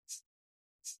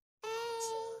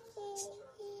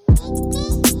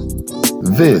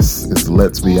This is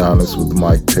Let's Be Honest with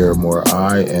Mike Paramore.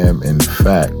 I am, in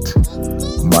fact,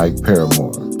 Mike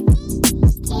Paramore.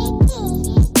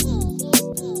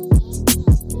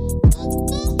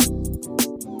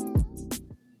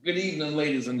 Good evening,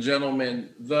 ladies and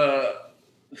gentlemen. The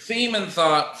theme and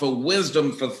thought for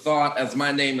Wisdom for Thought, as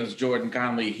my name is Jordan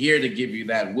Conley, here to give you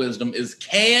that wisdom, is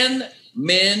can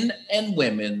men and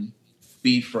women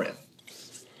be friends?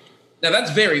 Now,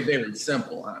 that's very, very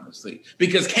simple, honestly,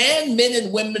 because can men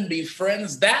and women be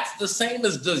friends? That's the same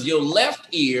as does your left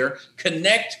ear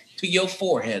connect to your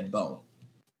forehead bone?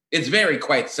 It's very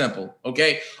quite simple,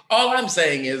 okay? All I'm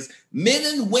saying is men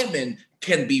and women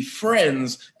can be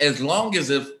friends as long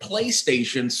as if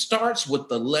PlayStation starts with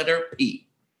the letter P.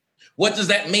 What does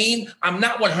that mean? I'm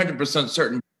not 100%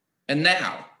 certain. And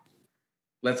now,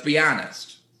 let's be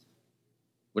honest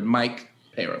with Mike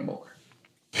Paramore.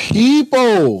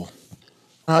 People,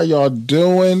 how y'all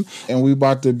doing? And we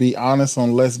about to be honest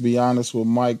on Let's Be Honest with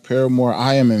Mike Paramore.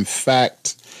 I am, in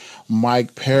fact,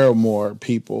 Mike Paramore,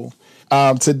 people.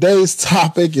 Today's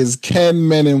topic is can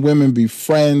men and women be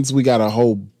friends? We got a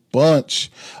whole bunch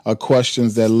of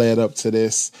questions that led up to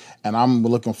this, and I'm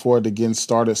looking forward to getting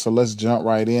started. So let's jump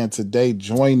right in. Today,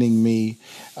 joining me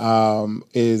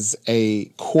is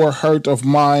a cohort of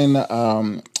mine,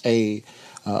 a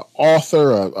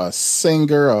author, a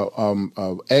singer,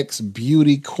 a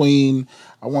ex-beauty queen.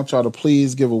 I want y'all to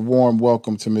please give a warm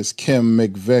welcome to Miss Kim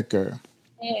McVicker.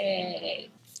 Hey.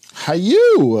 How you?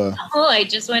 Oh, I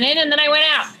just went in and then I went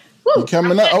out. Woo, you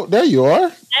coming up? Oh, there you are.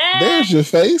 Hey. There's your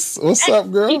face. What's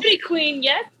up, girl? Beauty queen,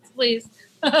 yes, please.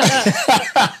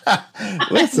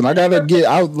 Listen, I gotta get.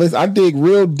 I dig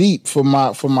real deep for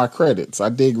my credits. I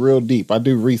dig real deep. I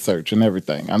do research and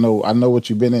everything. I know what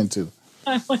you've been into.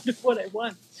 I wonder what I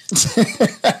want.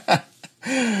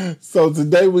 So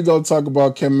today we're gonna talk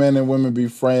about can men and women be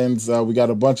friends. We got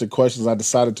a bunch of questions. I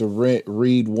decided to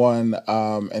read one,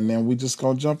 and then we just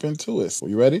gonna jump into it. So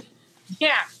you ready?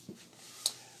 Yeah.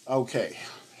 Okay.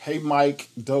 Hey, Mike,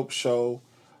 dope show.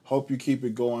 Hope you keep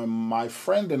it going. My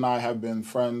friend and I have been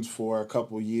friends for a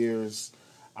couple years.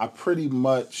 I pretty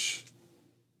much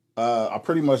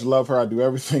love her. I do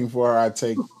everything for her. I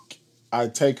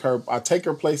take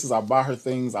her places. I buy her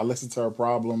things. I listen to her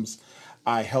problems.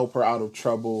 I help her out of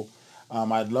trouble.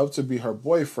 I'd love to be her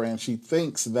boyfriend. She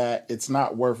thinks that it's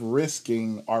not worth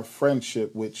risking our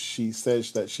friendship, which she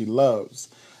says that she loves.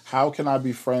 How can I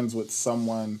be friends with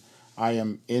someone I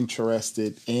am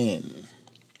interested in?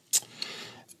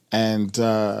 And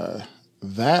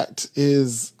that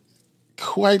is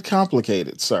quite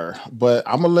complicated, sir. But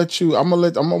I want you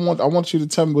to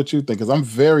tell me what you think, because I'm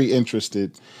very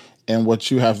interested in what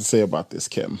you have to say about this,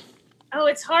 Kim. Oh,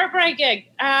 it's heartbreaking.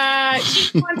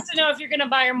 She wants to know if you're going to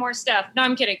buy her more stuff. No,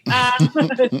 I'm kidding.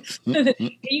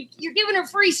 You're giving her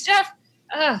free stuff?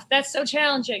 That's so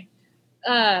challenging.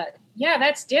 Yeah,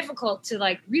 that's difficult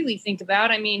to really think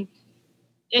about. I mean,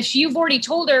 if you've already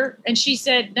told her and she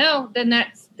said no, then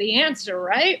that's the answer,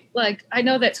 right? I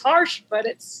know that's harsh, but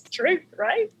it's true,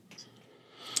 right?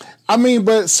 I mean,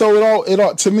 but so it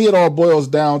all to me, it all boils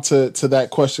down to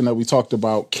that question that we talked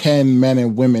about. Can men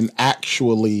and women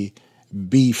actually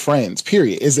be friends?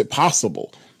 Period. Is it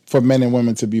possible for men and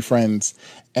women to be friends?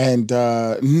 And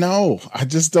no, I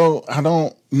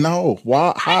don't know.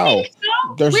 Why? How?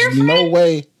 So. There's no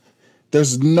way.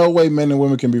 There's no way men and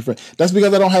women can be friends. That's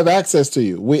because I don't have access to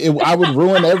you. I would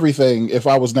ruin everything if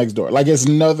I was next door. It's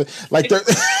nothing.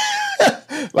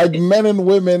 Men and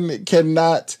women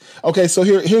cannot. Okay, so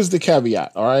here's the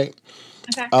caveat. All right.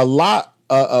 Okay. A lot.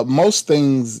 Most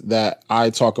things that I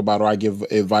talk about or I give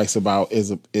advice about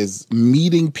is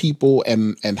meeting people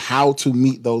and how to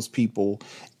meet those people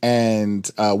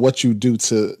and what you do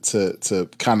to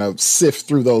kind of sift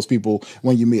through those people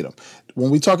when you meet them. When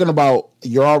we're talking about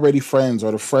you're already friends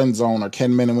or the friend zone or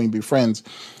can men and women be friends,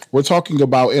 we're talking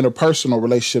about interpersonal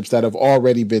relationships that have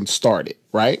already been started,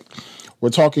 right? We're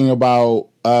talking about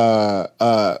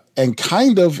and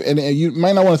you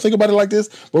might not want to think about it like this,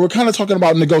 but we're kind of talking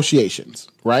about negotiations,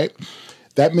 right?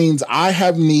 That means I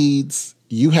have needs,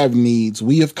 you have needs,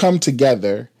 we have come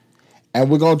together, and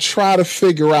we're going to try to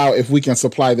figure out if we can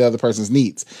supply the other person's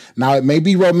needs. Now, it may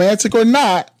be romantic or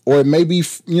not, or it may be,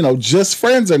 just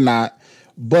friends or not.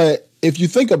 But if you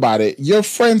think about it, your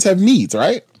friends have needs,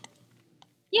 right?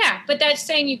 Yeah, but that's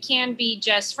saying you can be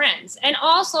just friends. And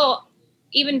also,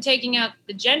 even taking out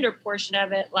the gender portion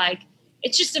of it,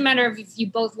 it's just a matter of if you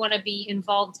both want to be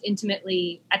involved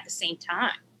intimately at the same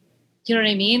time. You know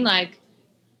what I mean?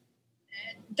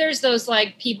 There's those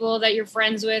people that you're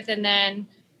friends with, and then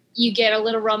you get a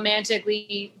little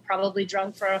romantically, probably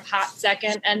drunk for a hot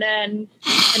second, and then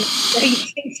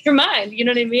you change your mind. You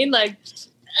know what I mean? Like,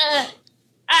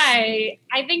 I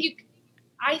think you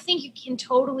can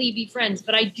totally be friends,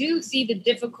 but I do see the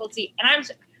difficulty,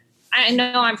 and I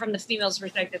know I'm from the female's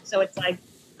perspective, so it's like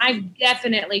I've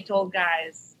definitely told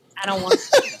guys I don't want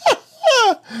to,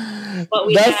 but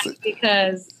we have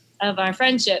because of our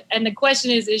friendship. And the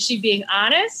question is she being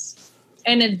honest?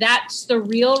 And if that's the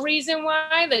real reason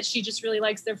why, that she just really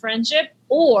likes their friendship,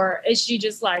 or is she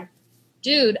just like,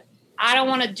 dude, I don't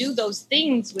want to do those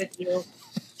things with you,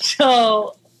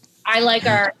 so I like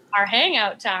our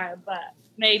hangout time, but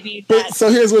maybe.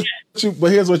 Here's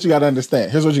what you got to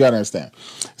understand.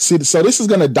 See, so this is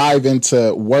going to dive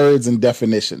into words and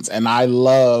definitions, and I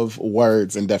love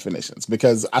words and definitions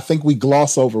because I think we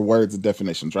gloss over words and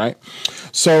definitions, right?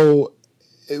 So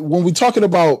when we're talking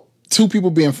about two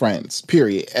people being friends,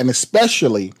 period, and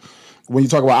especially when you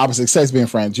talk about opposite sex being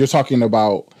friends, you're talking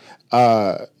about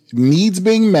needs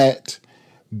being met,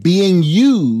 being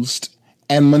used,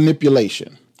 and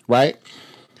manipulation, right?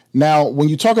 Now, when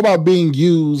you talk about being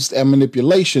used and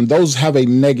manipulation, those have a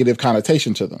negative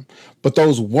connotation to them, but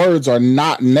those words are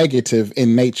not negative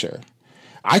in nature.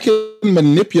 I can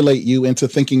manipulate you into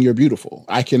thinking you're beautiful.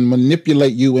 I can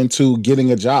manipulate you into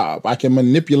getting a job. I can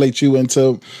manipulate you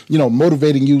into,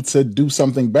 motivating you to do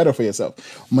something better for yourself.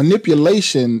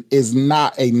 Manipulation is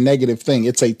not a negative thing.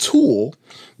 It's a tool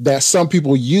that some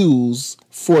people use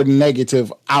for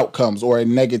negative outcomes or a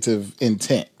negative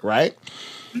intent, right?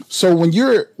 So when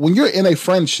you're in a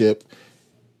friendship,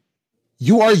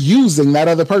 you are using that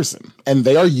other person and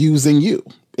they are using you.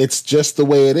 It's just the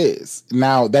way it is.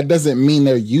 Now, that doesn't mean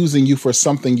they're using you for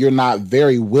something you're not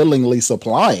very willingly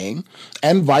supplying,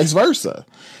 and vice versa.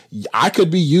 I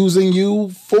could be using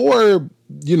you for,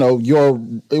 your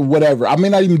whatever. I may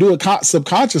not even do it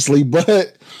subconsciously,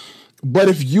 but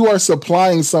if you are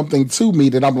supplying something to me,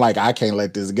 then I'm like, I can't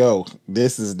let this go.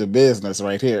 This is the business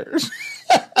right here.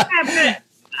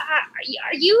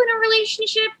 Are you in a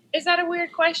relationship? Is that a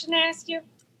weird question to ask you?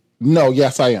 No,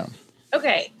 yes, I am.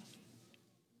 Okay.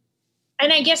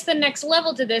 And I guess the next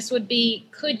level to this would be,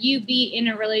 could you be in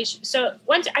a relationship? So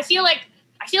I feel like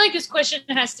this question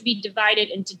has to be divided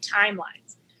into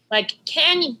timelines. Like,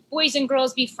 can boys and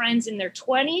girls be friends in their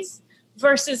 20s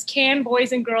versus can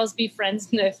boys and girls be friends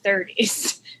in their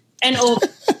 30s and older?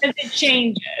 Because it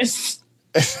changes.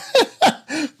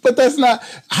 But that's not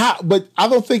how. But I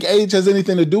don't think age has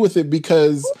anything to do with it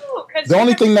because the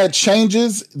only thing that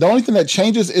changes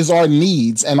is our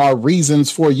needs and our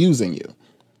reasons for using you.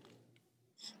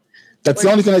 That's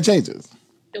the only thing that changes.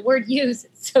 The word "use"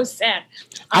 is so sad.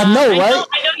 I know, right?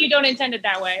 I know you don't intend it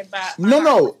that way, but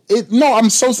no.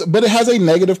 But it has a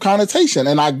negative connotation,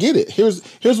 and I get it.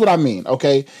 Here's what I mean.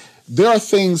 Okay, there are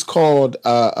things called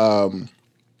the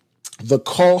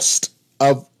cost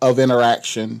of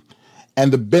interaction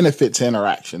and the benefit to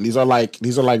interaction. These are like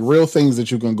real things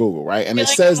that you can Google, right? And it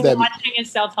says that watching a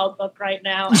self-help book right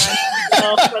now.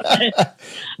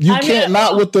 You can't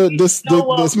not with this.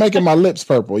 It's making my lips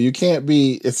purple. You can't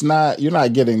be. It's not. You're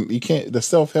not getting. You can't. The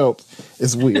self-help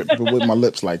is weird, but with my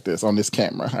lips like this on this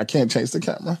camera, I can't change the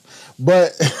camera.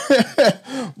 But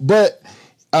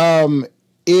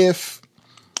if.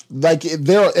 Like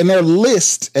their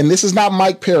list, and this is not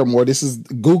Mike Paramore. This is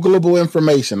Googleable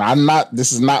information.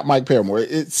 This is not Mike Paramore.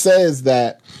 It says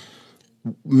that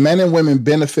men and women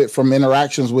benefit from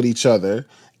interactions with each other,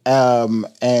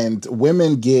 and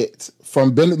women get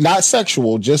from not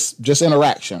sexual, just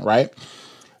interaction. Right?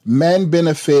 Men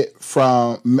benefit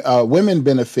from women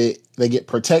benefit. They get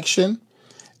protection,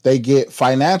 they get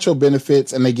financial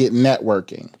benefits, and they get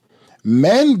networking.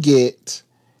 Men get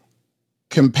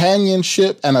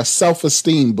companionship and a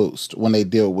self-esteem boost when they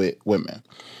deal with women.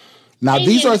 Now,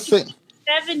 these are things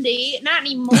 70, not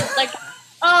anymore. Like,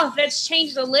 that's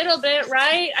changed a little bit,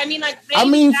 right? I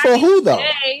mean, for who though?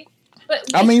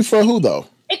 For who though?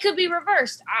 It could be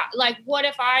reversed. Like, what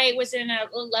if I was in a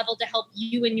level to help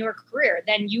you in your career?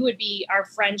 Then our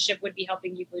friendship would be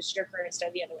helping you boost your career instead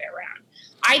of the other way around.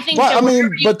 I think.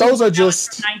 But those are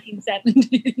just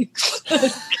 1970.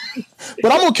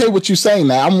 But I'm okay with you saying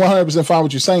that. I'm 100% fine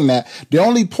with you saying that. The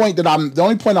only point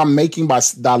I'm making by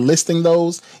listing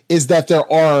those is that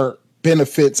there are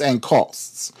benefits and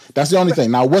costs. That's the only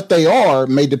thing. Now, what they are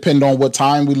may depend on what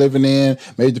time we living in,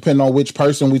 may depend on which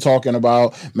person we talking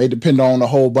about, may depend on a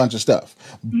whole bunch of stuff.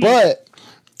 Mm-hmm.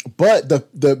 But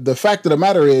the fact of the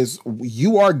matter is,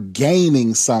 you are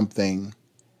gaining something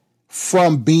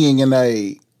from being in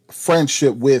a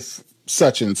friendship with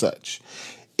such and such.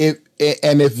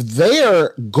 If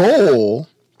their goal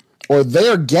or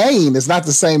their gain is not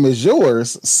the same as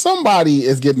yours, somebody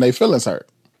is getting their feelings hurt.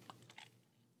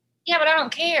 Yeah, but I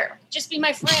don't care. Just be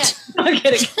my friend. No, I'm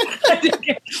kidding.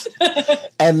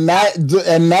 And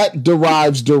that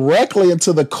derives directly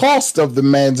into the cost of the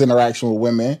man's interaction with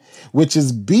women, which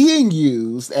is being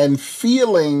used and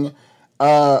feeling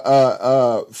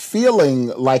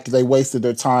like they wasted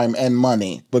their time and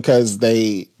money because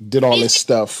they did all this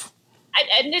stuff.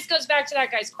 And this goes back to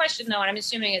that guy's question, though, and I'm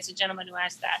assuming it's a gentleman who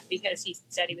asked that because he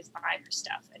said he was buying her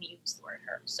stuff and he used the word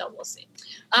her. So we'll see.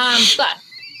 But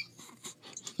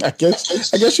I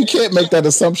guess you can't make that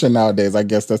assumption nowadays. I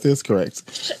guess that is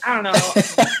correct. I don't know.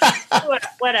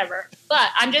 Whatever. But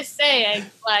I'm just saying,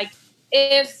 like,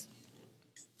 if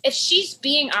she's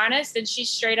being honest and she's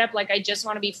straight up like, I just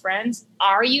want to be friends,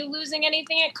 are you losing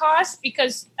anything it costs?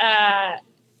 Because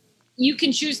you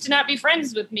can choose to not be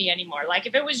friends with me anymore. Like,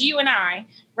 if it was you and I,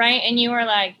 right, and you were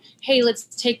like, hey, let's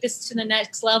take this to the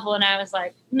next level, and I was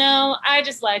like, no, I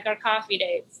just like our coffee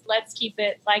dates. Let's keep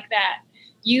it like that.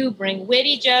 You bring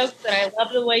witty jokes, and I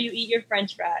love the way you eat your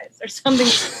French fries or something.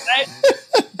 Right?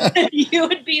 You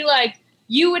would be like,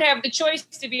 you would have the choice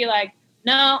to be like,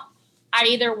 no, I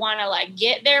either want to like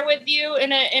get there with you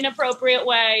in an inappropriate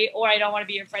way, or I don't want to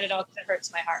be your friend at all because it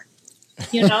hurts my heart.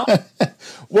 You know?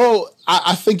 Well,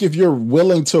 I think if you're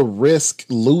willing to risk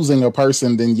losing a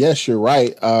person, then yes, you're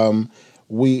right.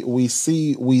 We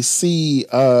see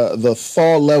the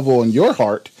thaw level in your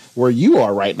heart where you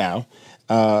are right now.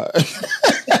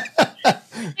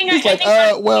 He's like,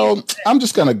 well, I'm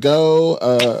just gonna go.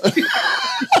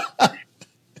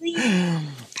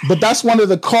 But that's one of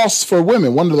the costs for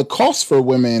women. One of the costs for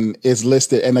women is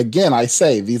listed. And again, I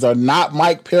say these are not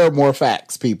Mike Paramore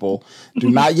facts, people. Do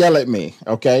not yell at me,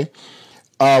 okay?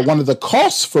 One of the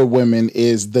costs for women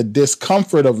is the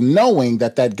discomfort of knowing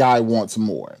that guy wants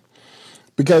more.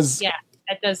 Because yeah,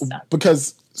 that does suck.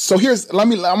 Because so here's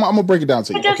I'm gonna break it down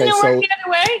to you. But doesn't it work the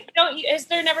other way? Has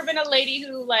there never been a lady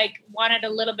who like wanted a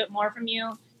little bit more from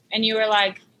you, and you were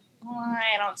like, oh,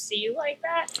 I don't see you like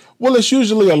that? Well, it's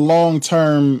usually a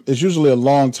long-term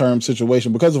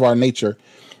situation because of our nature.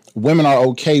 Women are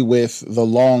okay with the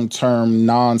long-term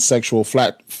non-sexual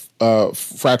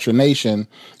fractionation,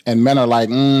 and men are like,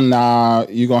 nah,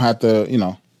 you're gonna have to,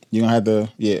 nah. So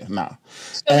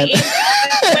the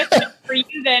question for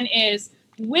you then is,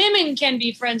 women can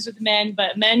be friends with men,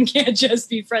 but men can't just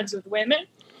be friends with women?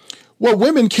 Well,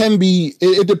 women can be,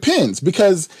 it depends,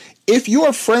 because if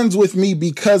you're friends with me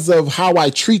because of how I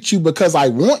treat you because I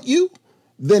want you,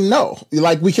 then no,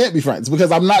 like we can't be friends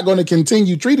because I'm not going to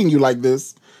continue treating you like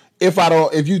this if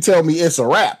you tell me it's a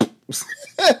wrap.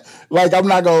 Like I'm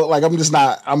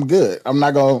good. I'm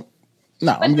good.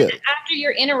 After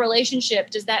you're in a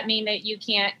relationship, does that mean that you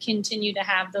can't continue to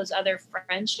have those other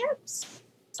friendships?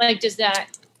 Like, does that?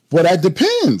 Well, that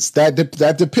depends. That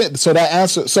depends. So that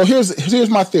answer. So here's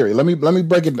my theory. Let me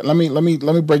break it. Let me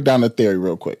break down the theory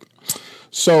real quick.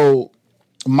 So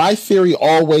my theory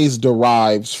always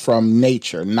derives from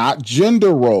nature, not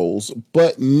gender roles,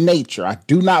 but nature. I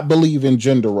do not believe in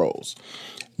gender roles.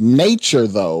 Nature,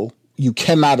 though, you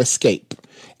cannot escape.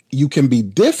 You can be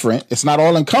different. It's not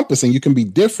all encompassing. You can be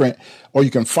different or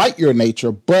you can fight your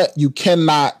nature, but you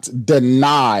cannot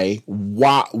deny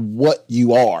what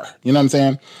you are. You know what I'm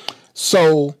saying?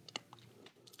 So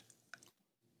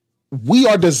we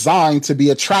are designed to be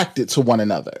attracted to one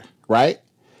another, right?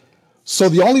 So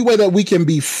the only way that we can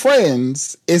be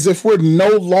friends is if we're no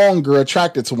longer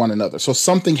attracted to one another. So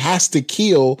something has to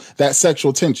kill that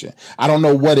sexual tension. I don't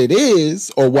know what it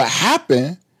is or what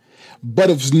happened, but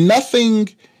if nothing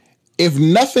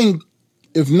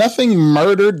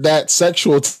murdered that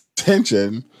sexual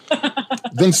tension,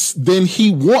 then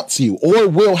he wants you or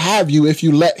will have you if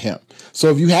you let him.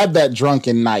 So if you have that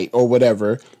drunken night or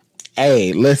whatever,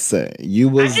 hey, listen,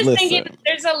 I'm just thinking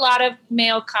there's a lot of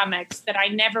male comics that I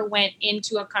never went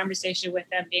into a conversation with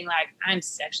them being like, I'm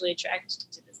sexually attracted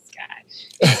to this guy.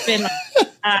 It's been like,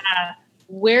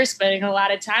 we're spending a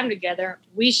lot of time together.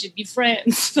 We should be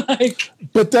friends.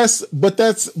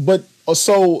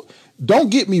 So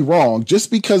don't get me wrong. Just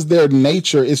because their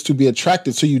nature is to be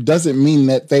attracted to you doesn't mean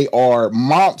that they are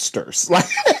monsters. Like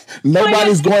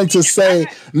nobody's going to say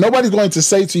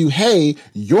to you, hey,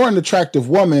 you're an attractive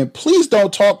woman. Please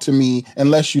don't talk to me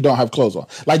unless you don't have clothes on.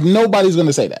 Like nobody's going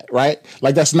to say that, right?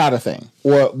 Like that's not a thing.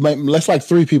 Or let's like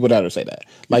 3 people that'll say that.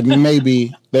 Like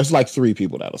maybe there's like 3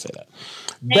 people that'll say that.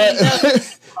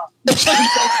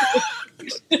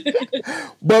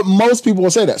 But most people will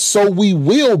say that. So we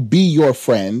will be your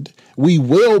friend. We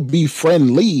will be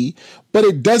friendly, but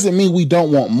it doesn't mean we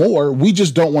don't want more. We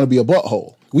just don't want to be a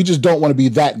butthole. We just don't want to be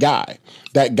that guy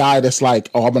that's like,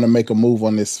 oh, I'm going to make a move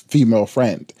on this female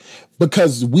friend,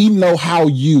 because we know how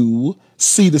you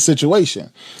see the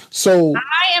situation. So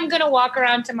I am going to walk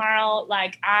around tomorrow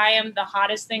like I am the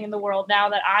hottest thing in the world now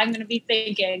that I'm going to be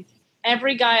thinking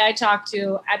every guy I talk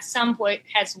to at some point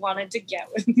has wanted to get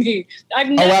with me.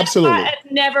 Absolutely.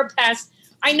 I've never passed.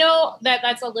 I know that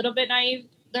that's a little bit naive.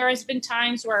 There has been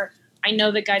times where I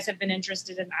know that guys have been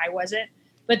interested and I wasn't,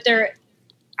 but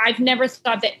I've never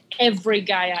thought that every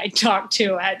guy I talked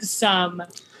to had some.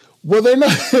 Well,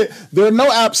 there are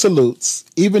no absolutes,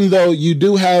 even though you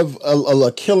do have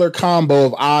a killer combo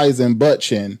of eyes and butt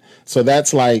chin. So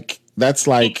that's like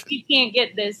you can't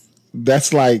get this.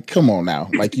 That's like, come on now.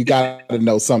 Like, you got to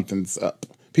know something's up.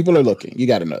 People are looking. You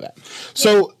got to know that.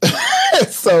 So,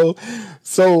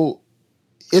 so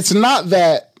it's not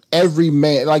that every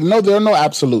man, like, no, there are no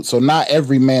absolutes. So not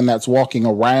every man that's walking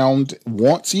around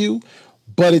wants you,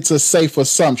 but it's a safe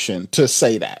assumption to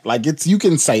say that. Like, you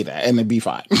can say that and it'd be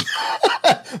fine.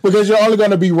 Because you're only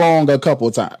going to be wrong a couple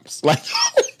of times. Like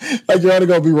you're only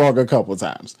going to be wrong a couple of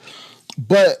times.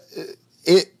 But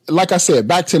like I said,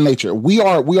 back to nature, we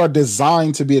are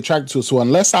designed to be attracted to it. So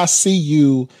unless I see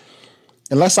you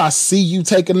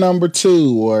take a number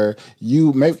 2, or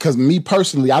you maybe, because me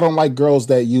personally, I don't like girls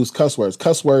that use cuss words.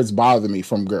 Cuss words bother me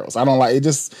from girls. I don't like it.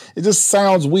 Just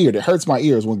sounds weird. It hurts my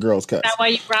ears when girls cuss. That's why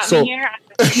you brought me here.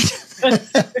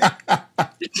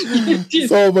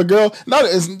 So, but girl,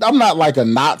 I'm not like a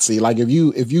Nazi. Like, if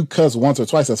you cuss once or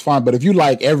twice, that's fine. But if you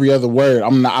like every other word,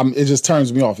 it just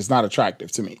turns me off. It's not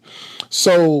attractive to me.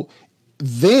 So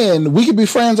then we could be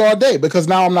friends all day because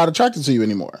now I'm not attracted to you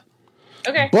anymore.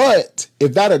 Okay. But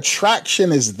if that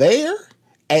attraction is there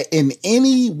in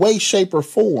any way, shape, or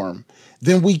form,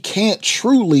 then we can't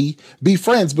truly be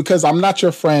friends because I'm not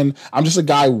your friend. I'm just a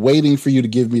guy waiting for you to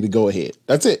give me the go ahead.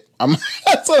 That's it.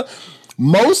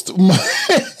 Most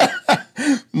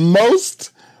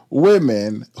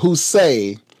women who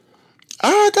say,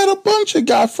 I got a bunch of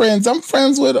guy friends. I'm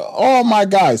friends with all my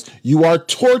guys. You are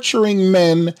torturing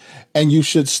men and you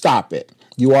should stop it.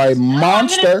 You are a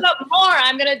monster.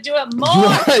 I'm going to do it more. You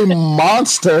are a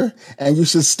monster and you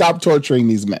should stop torturing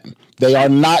these men. They are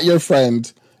not your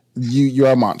friend.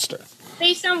 You're a monster.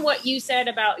 Based on what you said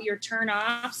about your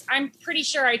turn-offs, I'm pretty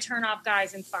sure I turn off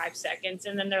guys in 5 seconds,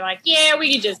 and then they're like, "Yeah,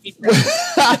 we could just be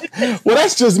friends." Well,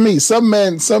 that's just me. Some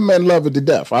men love it to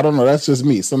death. I don't know. That's just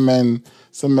me. Some men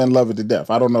love it to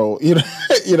death. I don't know. You know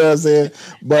what I'm saying?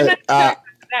 But I'll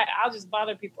just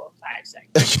bother people in 5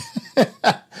 seconds.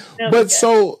 But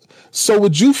so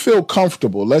would you feel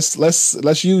comfortable?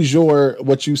 Let's use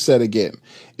what you said again.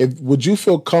 Would you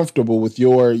feel comfortable with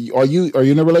are you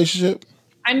in a relationship?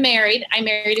 I'm married. I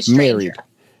married a stranger.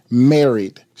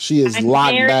 Married. She is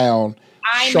locked down,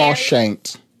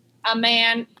 Shawshanked. A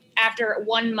man after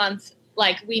 1 month,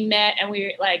 like we met and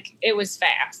it was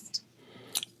fast.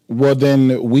 Well,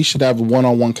 then we should have a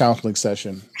one-on-one counseling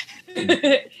session.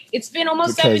 It's been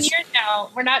almost 7 years now.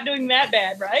 We're not doing that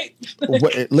bad, right?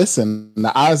 Listen,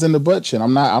 the eyes in the butt chin.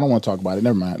 I don't want to talk about it.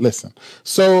 Never mind. Listen.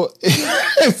 So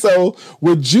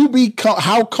would you be,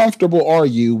 how comfortable are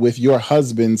you with your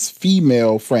husband's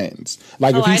female friends?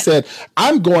 Like if he said,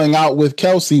 I'm going out with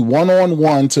Kelsey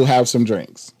one-on-one to have some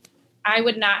drinks. I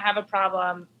would not have a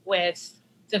problem with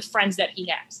the friends that he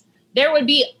has. There would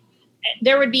be,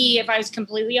 if I was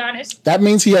completely honest. That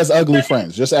means he has ugly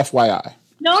friends, just FYI.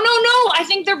 No. I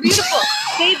think they're beautiful.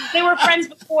 They were friends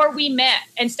before we met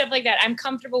and stuff like that. I'm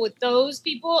comfortable with those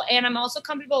people, and I'm also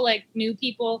comfortable like new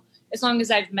people as long as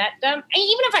I've met them. And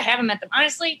even if I haven't met them,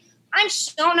 honestly, I'm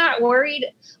so not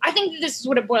worried. I think that this is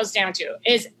what it boils down to: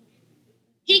 is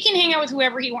he can hang out with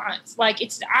whoever he wants. Like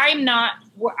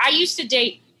I used to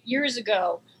date years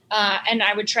ago, and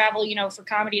I would travel, for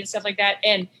comedy and stuff like that,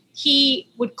 and he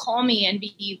would call me and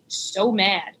be so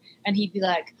mad, and he'd be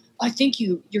like, I think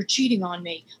you're cheating on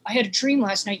me. I had a dream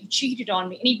last night. You cheated on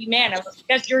me. And he'd be mad. I was like,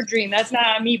 that's your dream. That's not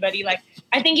on me, buddy. Like,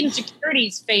 I think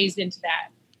insecurities phased into that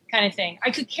kind of thing.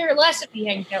 I could care less if he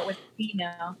hangs out with me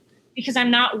now because I'm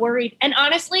not worried. And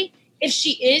honestly, if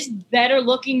she is better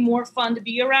looking, more fun to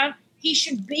be around, he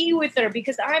should be with her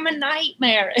because I'm a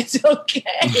nightmare. It's okay.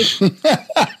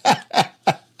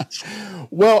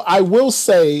 Well, I will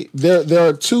say there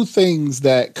are two things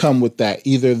that come with that.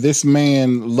 Either this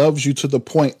man loves you to the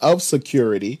point of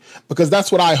security, because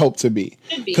that's what I hope to be.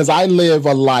 Because I live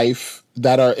a life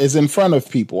that is in front of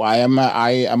people. I am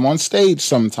on stage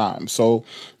sometimes. So,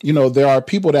 there are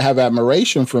people that have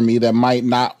admiration for me that might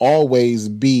not always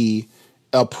be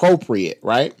appropriate,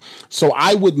 right? So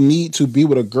I would need to be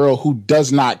with a girl who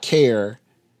does not care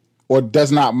or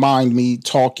does not mind me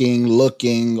talking,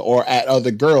 looking, or at other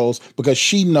girls because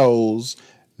she knows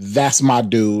that's my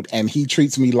dude and he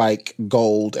treats me like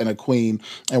gold and a queen,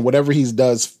 and whatever he's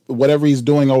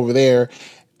doing over there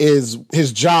is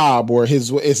his job or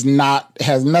has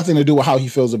nothing to do with how he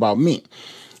feels about me.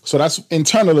 So that's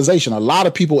internalization. A lot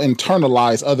of people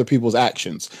internalize other people's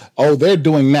actions. Oh, they're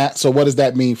doing that, so what does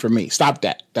that mean for me? Stop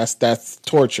that. That's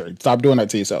torture. Stop doing that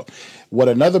to yourself. What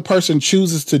another person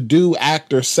chooses to do,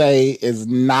 act, or say is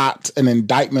not an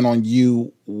indictment on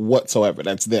you whatsoever.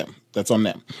 That's them. That's on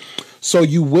them. So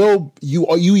you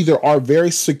either are a very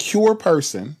secure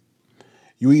person,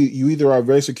 you either are a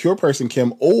very secure person,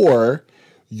 Kim, or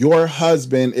your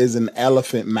husband is an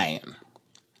elephant man.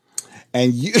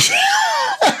 And you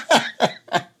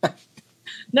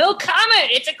No comment.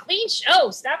 It's a clean show.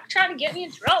 Stop trying to get me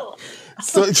in trouble.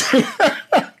 So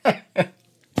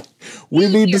we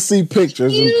need to see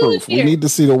pictures and proof. We need to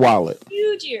see the wallet.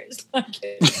 Huge ears.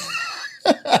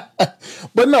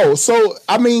 But no, so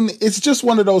I mean, it's just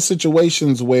one of those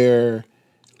situations where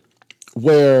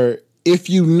if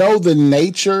you know the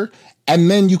nature,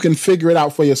 and then you can figure it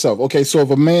out for yourself. Okay, so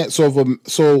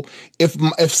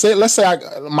if say, let's say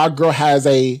my girl has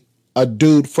a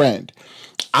dude friend,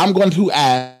 I'm going to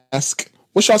ask,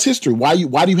 what's y'all's history? Why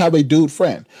do you have a dude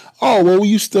friend? Oh, well, we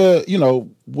used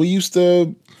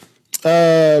to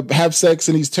have sex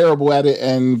and he's terrible at it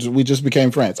and we just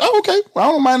became friends. Oh, okay. Well,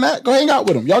 I don't mind that. Go hang out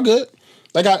with him. Y'all good.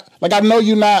 I know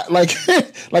you're not like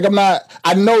I'm not.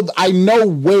 I know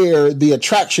where the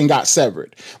attraction got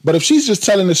severed. But if she's just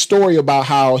telling a story about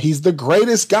how he's the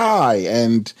greatest guy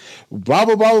and blah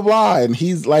blah blah blah blah, and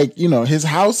he's like, his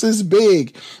house is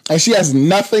big, and she has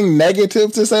nothing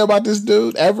negative to say about this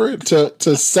dude ever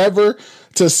to sever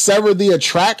the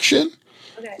attraction,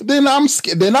 okay, then I'm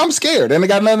scared, and it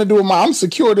got nothing to do with I'm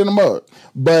secured in the mug.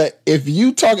 But if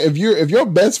your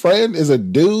best friend is a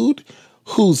dude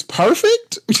who's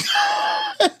perfect,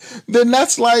 then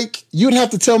that's like, you'd have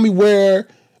to tell me where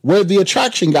the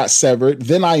attraction got severed.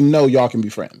 Then I know y'all can be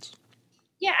friends.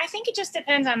 Yeah, I think it just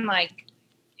depends on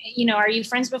are you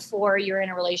friends before you're in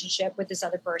a relationship with this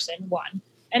other person? One.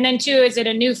 And then two, is it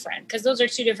a new friend? Because those are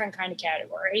two different kind of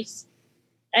categories.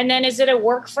 And then is it a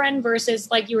work friend versus,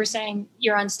 like you were saying,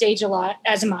 you're on stage a lot,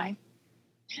 as am I.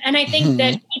 And I think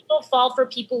that people fall for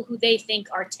people who they think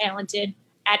are talented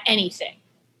at anything.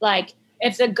 Like,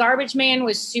 if the garbage man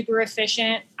was super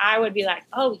efficient, I would be like,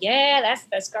 oh, yeah, that's the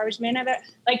best garbage man ever.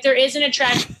 Like, there is an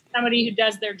attraction to somebody who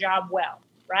does their job well,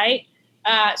 right?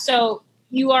 So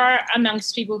you are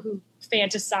amongst people who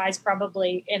fantasize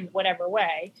probably in whatever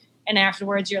way. And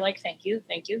afterwards, you're like, thank you,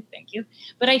 thank you, thank you.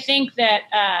 But I think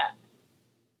that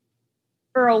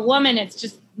for a woman, it's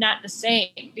just not the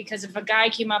same. Because if a guy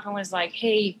came up and was like,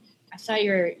 hey, I thought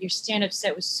your stand-up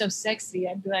set was so sexy,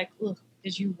 I'd be like, ugh.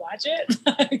 Did you watch it?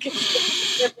 I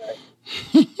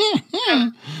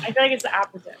feel like it's the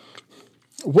opposite.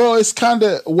 Well, it's kind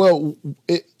of,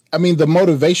 the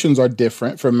motivations are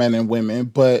different for men and women,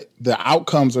 but the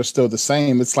outcomes are still the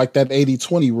same. It's like that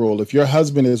 80-20 rule. If your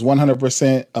husband is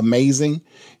 100% amazing,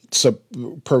 it's a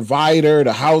provider,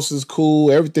 the house is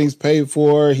cool, everything's paid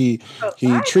for, he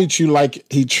treats you like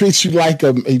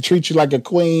a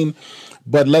queen.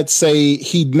 But let's say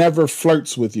he never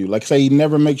flirts with you. Like, say he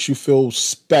never makes you feel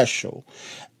special.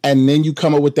 And then you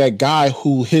come up with that guy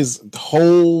who his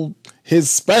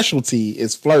specialty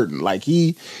is flirting. Like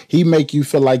he make you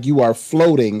feel like you are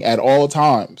floating at all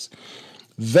times.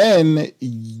 Then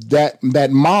that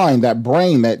mind, that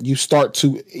brain, that you start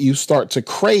to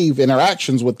crave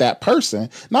interactions with that person,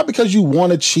 not because you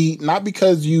want to cheat, not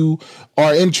because you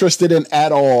are interested in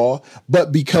at all,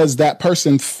 but because that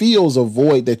person feels a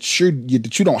void that you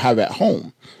don't have at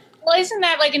home. Well, isn't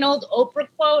that like an old Oprah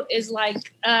quote? Is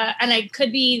like, and I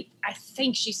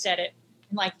think she said it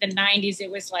in like the 90s. It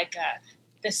was like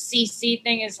the CC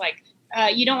thing is like,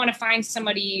 you don't want to find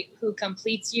somebody who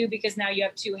completes you because now you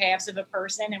have two halves of a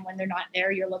person. And when they're not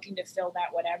there, you're looking to fill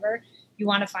that whatever. You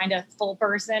want to find a full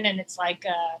person. And it's like,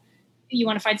 you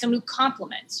want to find someone who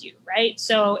complements you, right?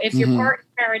 So if your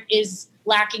partner is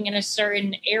lacking in a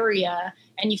certain area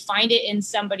and you find it in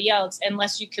somebody else,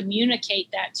 unless you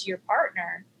communicate that to your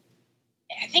partner,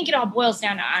 I think it all boils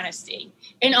down to honesty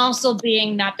and also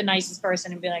being not the nicest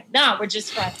person and be like, no, we're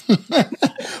just friends.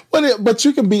 But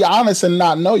you can be honest and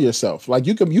not know yourself. Like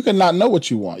you can not know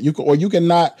what you want. You can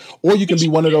be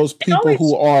one of those people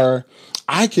who are,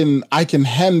 I can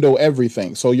handle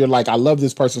everything. So you're like, I love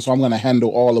this person, so I'm going to handle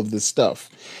all of this stuff.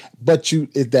 But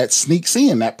that sneaks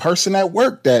in, that person at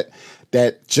work that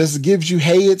just gives you,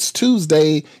 hey, it's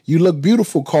Tuesday, you look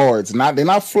beautiful cards.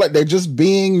 They're just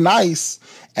being nice.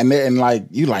 And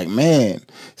you like, man,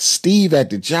 Steve at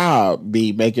the job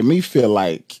be making me feel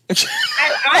like.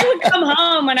 I would come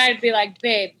home and I'd be like,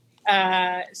 babe,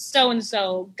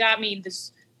 so-and-so got me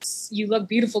this you look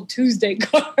beautiful Tuesday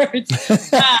cards.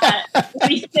 What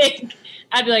do you think?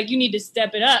 I'd be like, you need to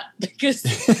step it up because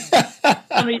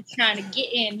somebody's trying to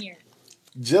get in here.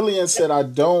 Jillian said, I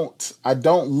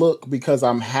don't look because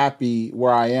I'm happy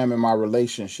where I am in my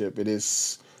relationship. It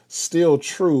is still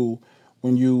true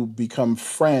when you become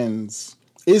friends.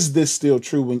 Is this still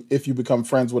true if you become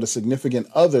friends with a significant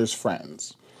other's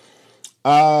friends?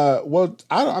 Well,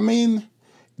 I mean,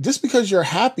 just because you're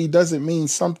happy doesn't mean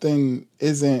something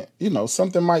isn't,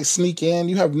 something might sneak in.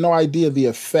 You have no idea the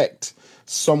effect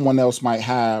someone else might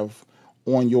have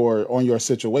on your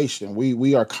situation.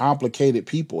 We are complicated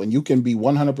people, and you can be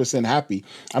 100% happy.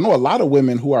 I know a lot of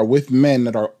women who are with men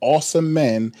that are awesome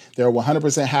men. They're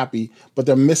 100% happy, but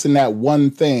they're missing that one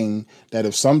thing that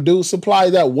if some dude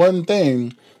supplied that one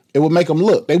thing, it would make them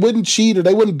look. They wouldn't cheat or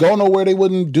they wouldn't go nowhere. They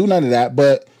wouldn't do none of that,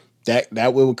 but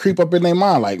that would creep up in their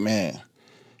mind like, man,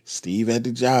 Steve at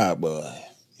the job, boy.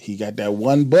 He got that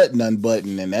one button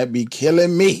unbuttoned, and that be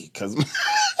killing me because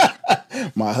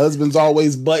my husband's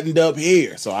always buttoned up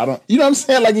here. So I don't, you know what I'm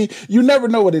saying? Like you never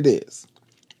know what it is.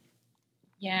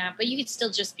 Yeah, but you could still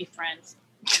just be friends.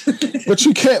 But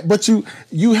you can't, but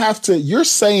you have to, you're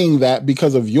saying that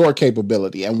because of your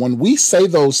capability. And when we say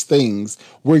those things,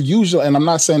 we're usually, and I'm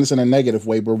not saying this in a negative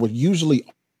way, but we're usually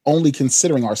only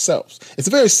considering ourselves. It's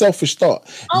a very selfish thought.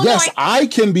 Oh, yes, no, I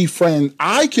can be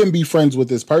friends with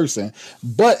this person,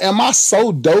 but am I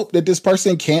so dope that this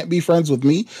person can't be friends with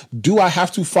me? Do I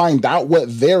have to find out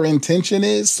what their intention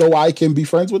is so I can be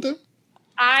friends with them?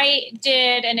 I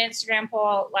did an Instagram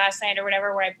poll last night or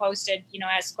whatever where I posted,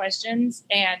 ask questions,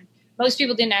 and most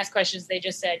people didn't ask questions. They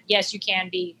just said, yes, you can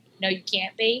be. No, you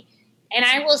can't be. And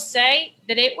I will say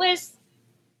that it was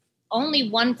only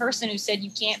one person who said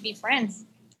you can't be friends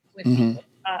with people.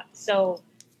 So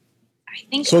I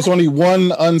think so. It's only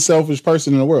one unselfish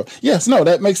person in the world. Yes, no,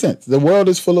 that makes sense. The world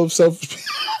is full of selfish.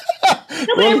 You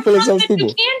can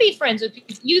be friends with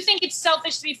people. You think it's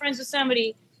selfish to be friends with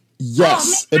somebody?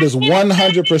 Yes, it is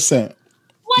 100%.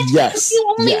 What? Yes,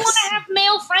 you only want to have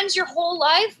male friends your whole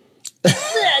life?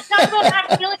 Talk about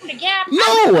not filling the gap. No,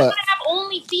 I don't want to have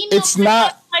only female it's friends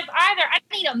not in life either. I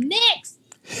need a mix.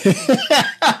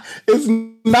 It's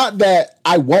not that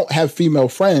I won't have female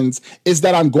friends. It's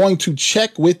that I'm going to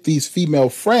check with these female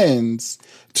friends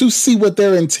to see what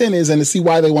their intent is and to see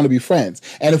why they want to be friends.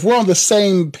 And if we're on the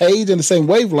same page and the same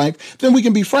wavelength, then we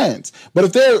can be friends. But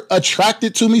if they're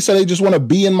attracted to me, so they just want to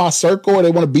be in my circle or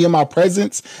they want to be in my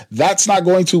presence, that's not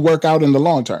going to work out in the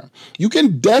long term. You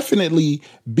can definitely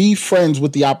be friends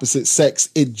with the opposite sex.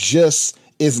 It just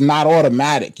is not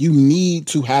automatic. You need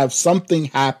to have something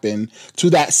happen to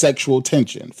that sexual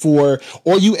tension or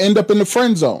you end up in the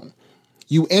friend zone.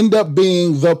 You end up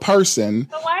being the person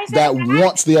that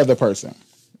wants the other person.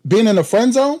 Being in a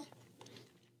friend zone?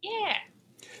 Yeah.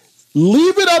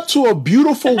 Leave it up to a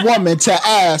beautiful woman to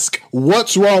ask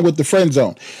what's wrong with the friend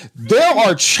zone. There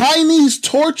are Chinese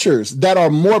tortures that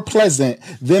are more pleasant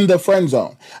than the friend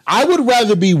zone. I would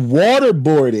rather be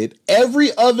waterboarded every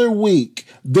other week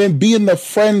than be in the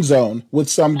friend zone with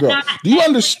some girl. Do you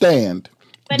understand?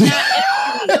 But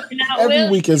not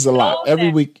every week is a lot. Every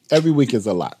week is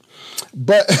a lot.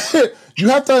 But you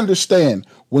have to understand,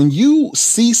 when you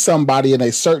see somebody in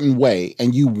a certain way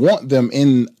and you want them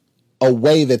in a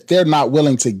way that they're not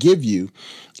willing to give you,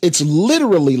 it's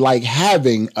literally like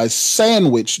having a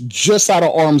sandwich just out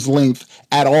of arm's length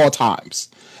at all times.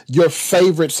 Your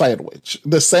favorite sandwich,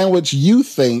 the sandwich you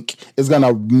think is going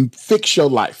to fix your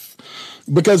life,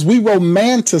 because we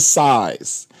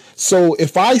romanticize. So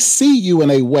if I see you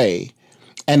in a way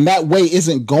and that way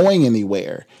isn't going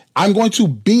anywhere, I'm going to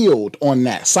build on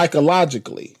that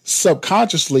psychologically,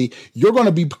 subconsciously. You're going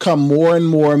to become more and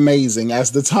more amazing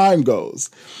as the time goes.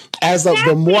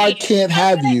 The more I can't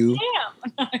have you,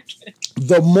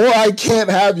 the more I can't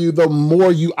have you, the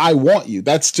more I want you.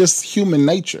 That's just human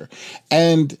nature.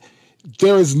 And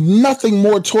there is nothing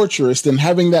more torturous than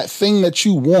having that thing that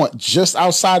you want just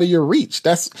outside of your reach.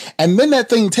 And then that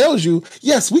thing tells you,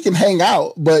 yes, we can hang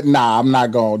out, but nah, I'm not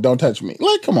going, don't touch me.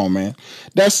 Like, come on, man.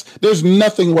 There's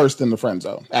nothing worse than the friend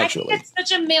zone, actually. I think that's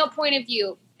such a male point of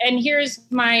view. And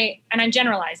I'm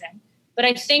generalizing, but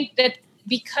I think that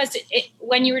because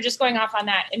when you were just going off on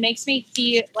that, it makes me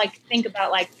think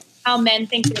about how men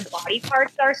think their body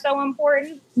parts are so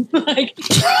important. Like,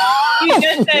 you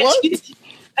just said,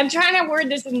 I'm trying to word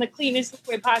this in the cleanest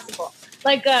way possible.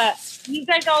 Like, you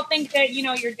guys all think that,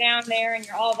 you're down there and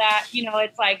you're all that,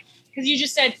 it's like, because you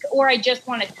just said, or I just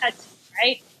want to touch you,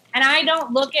 right? And I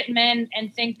don't look at men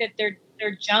and think that their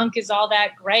junk is all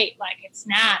that great. Like, it's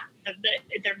not.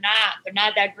 They're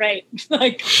not that great.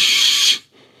 Like,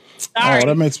 sorry. Oh,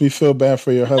 that makes me feel bad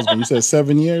for your husband. You said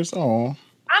 7 years? Oh.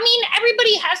 I'm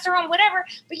everybody has their own whatever,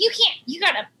 but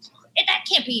that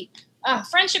can't be,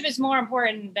 friendship is more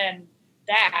important than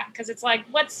that. Cause it's like,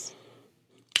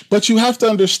 but you have to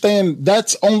understand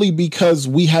that's only because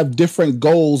we have different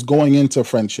goals going into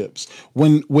friendships.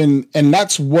 And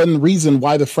that's one reason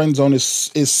why the friend zone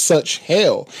is such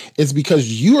hell. It's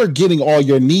because you are getting all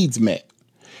your needs met.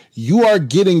 You are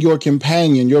getting your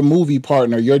companion, your movie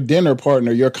partner, your dinner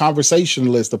partner, your conversation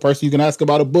list, the person you can ask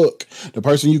about a book, the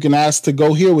person you can ask to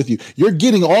go here with you. You're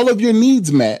getting all of your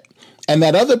needs met. And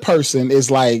that other person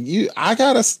is like, I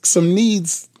got some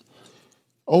needs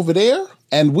over there,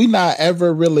 and we not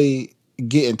ever really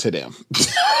getting to them.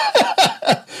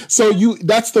 So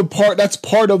that's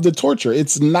part of the torture.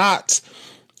 It's the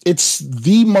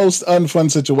most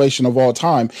unfun situation of all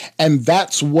time. And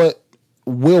that's what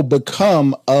will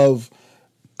become of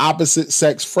opposite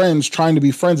sex friends trying to be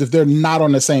friends if they're not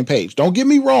on the same page. Don't get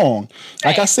me wrong.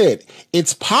 Like I said,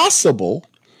 it's possible.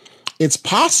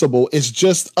 It's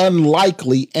just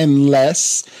unlikely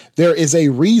unless there is a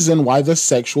reason why the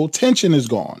sexual tension is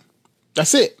gone.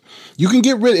 That's it. You can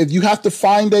get rid of, you have to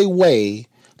find a way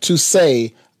to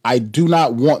say, I do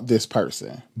not want this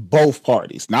person. Both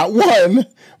parties, not one,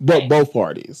 but both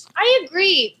parties. I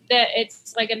agree that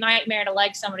it's like a nightmare to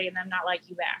like somebody and them not like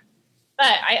you back.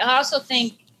 But I also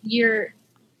think I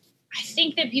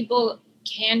think that people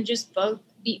can just both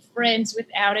be friends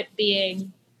without it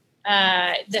being,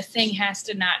 the thing has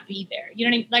to not be there. You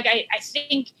know what I mean? Like, I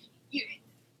think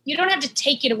you don't have to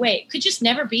take it away. It could just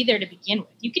never be there to begin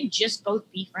with. You can just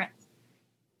both be friends.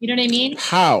 You know what I mean?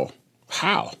 How?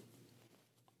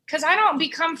 Because I don't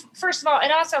become, first of all,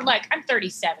 it also, like, I'm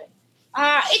 37.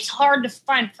 It's hard to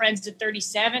find friends at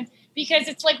 37 because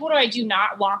it's like, what do I do?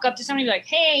 Not walk up to somebody and be like,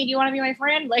 hey, do you want to be my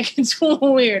friend? Like, it's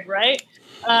weird, right?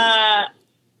 I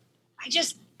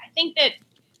think that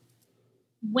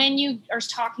when you are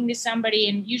talking to somebody,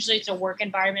 and usually it's a work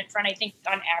environment friend, I think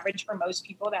on average for most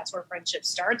people, that's where friendship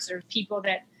starts. There's people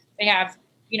that they have,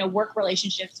 work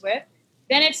relationships with.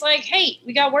 Then it's like, hey,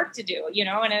 we got work to do,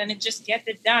 and then it just gets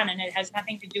it done. And it has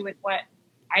nothing to do with what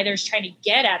either's trying to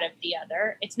get out of the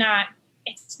other. It's not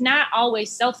always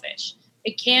selfish.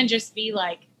 It can just be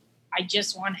like, I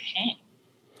just want to hang.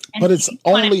 But it's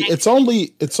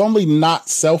only not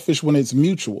selfish when it's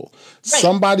mutual. Right.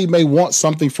 Somebody may want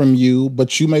something from you,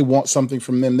 but you may want something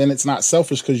from them. Then it's not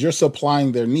selfish because you're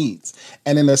supplying their needs.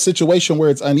 And in a situation where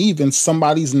it's uneven,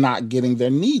 somebody's not getting their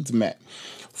needs met.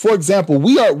 For example,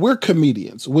 we're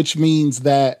comedians, which means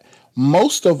that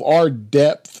most of our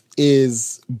depth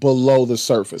is below the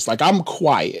surface. Like, I'm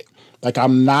quiet. Like,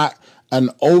 I'm not an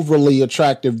overly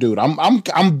attractive dude. I'm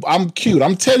cute.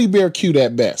 I'm teddy bear cute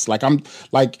at best. Like, I'm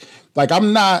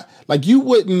not, like, you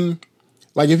wouldn't,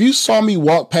 like, if you saw me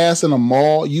walk past in a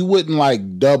mall, you wouldn't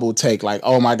like double take like,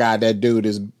 oh my God, that dude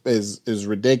is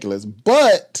ridiculous.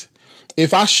 But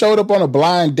if I showed up on a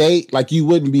blind date, like, you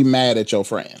wouldn't be mad at your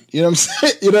friend. You know what I'm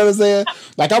saying? You know what I'm saying?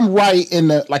 Like, I'm right in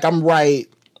the,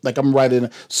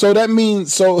 so that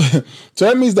means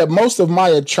that most of my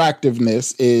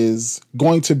attractiveness is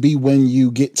going to be when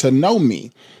you get to know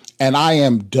me. And I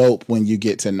am dope when you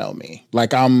get to know me.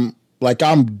 I'm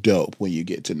dope when you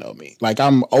get to know me. Like,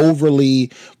 I'm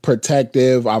overly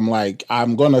protective. I'm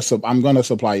gonna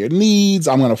supply your needs.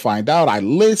 I'm gonna find out. I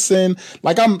listen.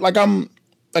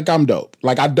 I'm dope.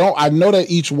 Like, I know that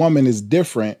each woman is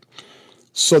different.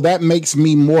 So that makes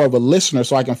me more of a listener,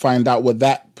 so I can find out what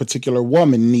that particular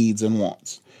woman needs and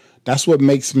wants. That's what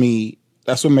makes me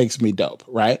dope,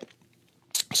 right?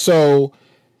 So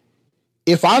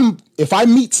if I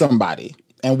meet somebody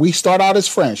and we start out as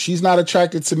friends, she's not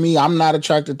attracted to me, I'm not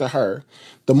attracted to her.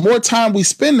 The more time we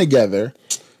spend together,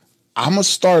 I'm gonna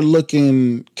start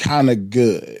looking kind of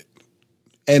good,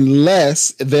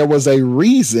 unless there was a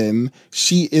reason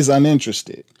she is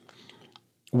uninterested.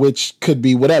 Which could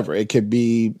be whatever. It could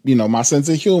be, my sense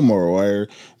of humor or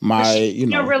my,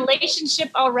 in a relationship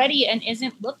already and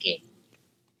isn't looking.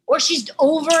 Or she's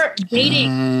over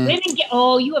dating. Women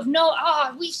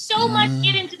we so much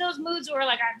get into those moods where we're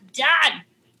like, I'm done.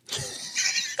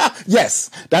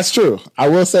 Yes, that's true. I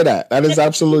will say that. That is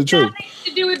absolutely true. Nothing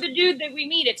to do with the dude that we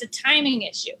meet. It's a timing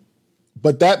issue.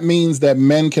 But that means that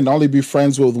men can only be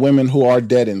friends with women who are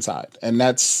dead inside. And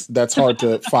that's hard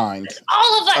to find.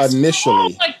 All of us.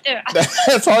 Initially.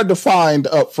 That's hard to find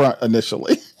up front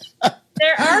initially.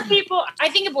 There are people, I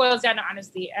think it boils down to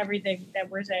honestly everything that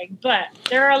we're saying. But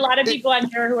there are a lot of people on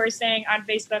here who are saying on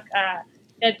Facebook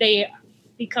that they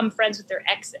become friends with their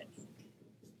exes.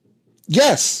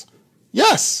 Yes.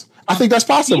 I think that's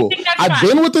possible. I've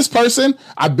been with this person.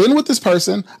 I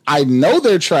know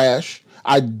they're trash.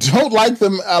 I don't like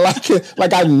them. I like it.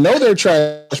 Like, I know they're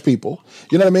trash people.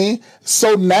 You know what I mean?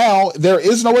 So now there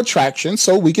is no attraction,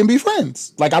 so we can be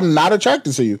friends. Like, I'm not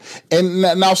attracted to you. And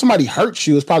now if somebody hurts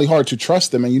you, it's probably hard to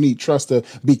trust them, and you need trust to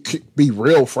be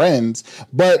real friends.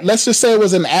 But let's just say it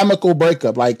was an amicable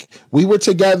breakup. Like, we were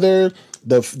together.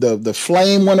 The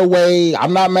flame went away.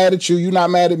 I'm not mad at you. You're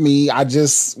not mad at me.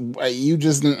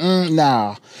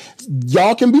 Nah.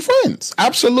 Y'all can be friends.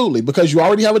 Absolutely. Because you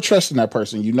already have a trust in that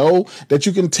person. You know that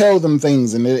you can tell them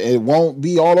things and it won't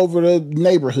be all over the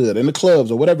neighborhood and the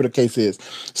clubs or whatever the case is.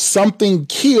 Something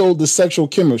killed the sexual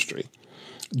chemistry.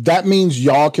 That means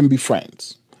y'all can be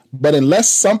friends. But unless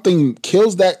something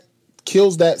kills that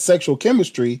sexual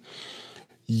chemistry,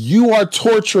 you are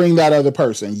torturing that other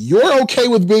person. You're okay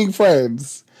with being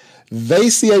friends. They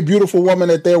see a beautiful woman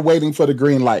that they're waiting for the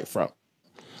green light from.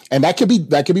 And that could be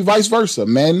vice versa.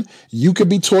 Men, you could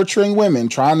be torturing women,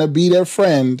 trying to be their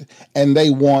friend, and they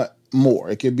want more.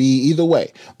 It could be either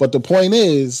way. But the point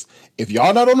is, if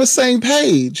y'all not on the same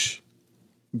page,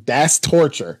 that's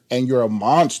torture, and you're a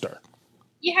monster.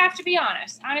 You have to be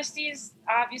honest. Honesty is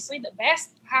obviously the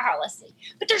best policy.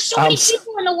 But there's so many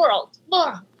people in the world.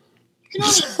 Ugh.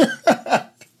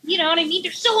 You know what I mean?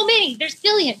 There's so many. There's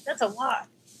billions. That's a lot.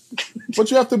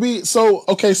 But you have to be so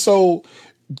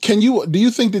do you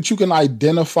think that you can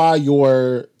identify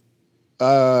your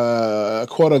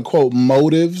quote unquote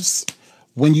motives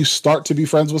when you start to be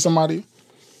friends with somebody?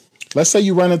 Let's say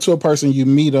you run into a person, you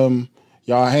meet them,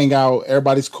 y'all hang out,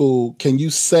 everybody's cool. Can you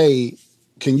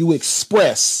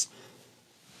express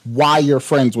why you're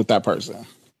friends with that person?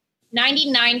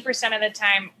 99% of the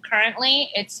time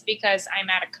currently, it's because I'm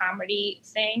at a comedy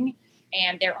thing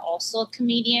and they're also a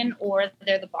comedian or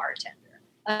they're the bartender.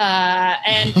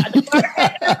 And the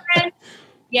bartender friend,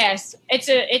 yes,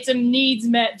 it's a needs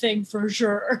met thing for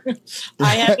sure.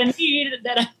 I have a need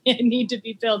that I need to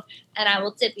be filled, and I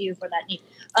will tip you for that need.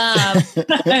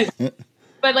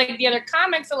 But like the other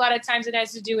comics, a lot of times it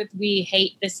has to do with we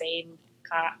hate the same,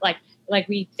 like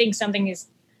we think something is.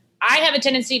 I have a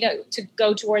tendency to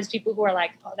go towards people who are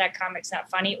like, oh, that comic's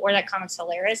not funny or that comic's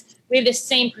hilarious. We have the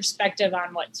same perspective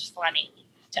on what's funny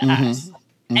to us.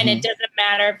 Mm-hmm. And it doesn't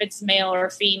matter if it's male or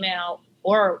female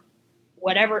or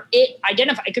whatever it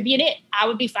identify. It could be an it. I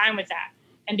would be fine with that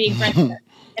and being friends with it.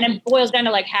 And it boils down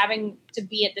to like having to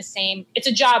be at the same, it's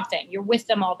a job thing. You're with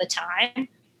them all the time.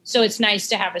 So it's nice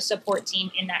to have a support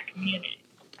team in that community.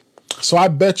 So I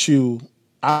bet you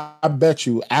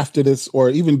after this, or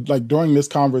even like during this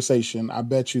conversation, I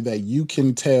bet you that you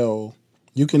can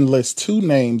list 2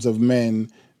 names of men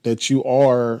that you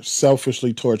are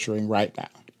selfishly torturing right now.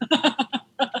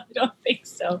 I don't think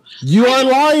so. You are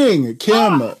lying,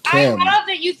 Kim. Kim. I love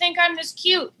that you think I'm this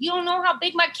cute. You don't know how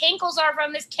big my cankles are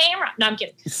from this camera. No, I'm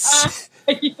kidding.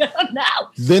 You don't know.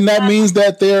 Then that means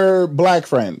that they're black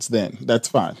friends. Then that's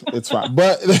fine. It's fine.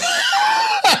 But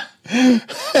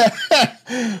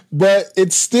but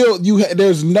it's still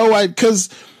there's no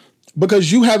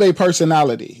because you have a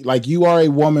personality. Like, you are a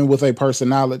woman with a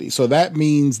personality. So that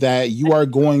means that you are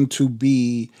going to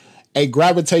be a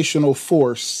gravitational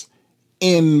force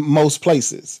in most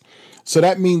places. So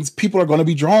that means people are going to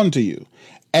be drawn to you.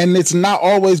 And it's not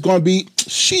always going to be,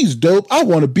 she's dope, I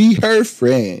want to be her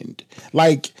friend.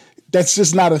 Like, that's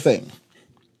just not a thing.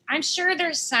 I'm sure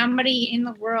there's somebody in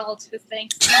the world who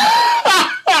thinks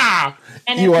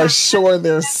and you are sure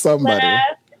there's somebody.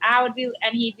 I would be,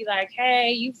 and he'd be like,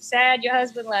 hey, you've said your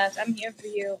husband left. I'm here for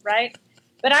you, right?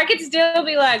 But I could still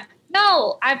be like,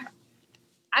 no,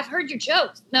 I've heard your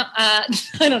jokes. No, I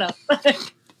don't know.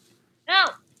 No,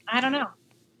 I don't know.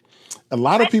 A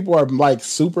lot of people are like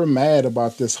super mad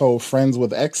about this whole friends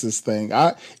with exes thing.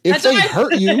 If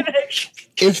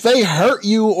they hurt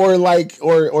you or like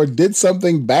or did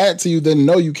something bad to you, then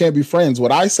no, you can't be friends.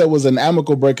 What I said was an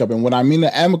amicable breakup, and when I mean an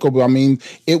amicable, I mean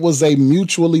it was a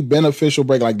mutually beneficial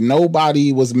break. Like,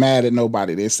 nobody was mad at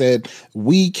nobody. They said,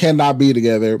 we cannot be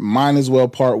together. Might as well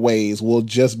part ways. We'll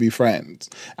just be friends.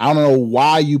 I don't know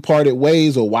why you parted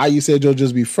ways or why you said you'll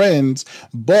just be friends,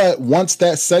 but once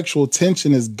that sexual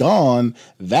tension is gone,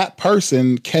 that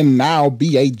person can now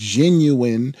be a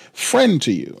genuine friend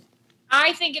to you.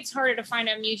 I think it's harder to find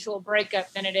a mutual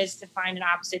breakup than it is to find an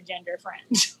opposite gender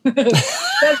friend.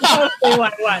 That's mostly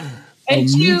what I want. And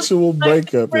mutual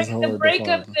breakup is hard. The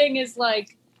breakup thing is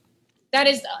like, that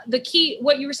is the key.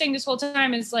 What you were saying this whole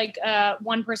time is like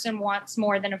one person wants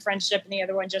more than a friendship and the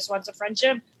other one just wants a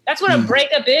friendship. That's what a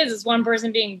breakup is one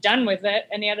person being done with it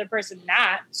and the other person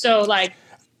not. So like,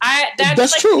 that's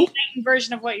like true. The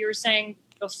version of what you were saying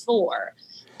before.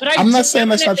 But I'm not saying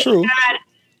that's not true. Had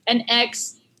an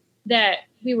ex that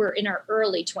we were in our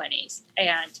early 20s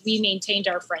and we maintained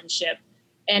our friendship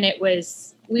And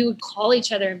we would call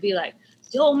each other and be like,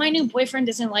 yo, my new boyfriend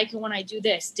doesn't like it when I do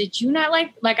this. Did you not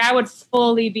like I would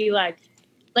fully be like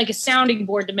a sounding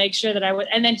board to make sure that I would.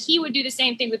 And then he would do the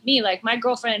same thing with me. Like, my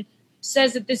girlfriend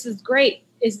says that this is great,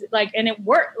 is like, and it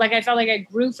worked. Like, I felt like I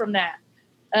grew from that.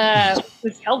 It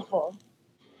was helpful.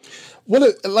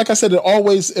 Well, like I said,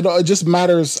 it just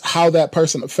matters how that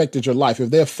person affected your life.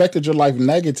 If they affected your life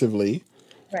negatively,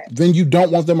 right, then you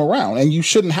don't want them around, and you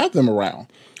shouldn't have them around.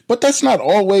 But that's not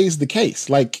always the case.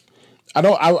 Like,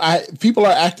 people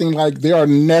are acting like there are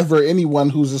never anyone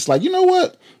who's just like, you know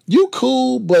what, you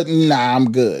cool, but nah,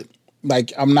 I'm good.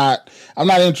 Like, I'm not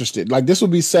interested. Like, this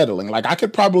would be settling. Like, I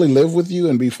could probably live with you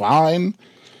and be fine,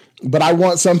 but I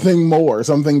want something more,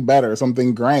 something better,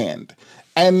 something grand.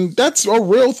 And that's a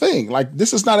real thing. Like,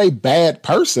 this is not a bad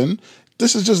person.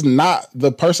 This is just not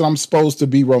the person I'm supposed to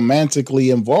be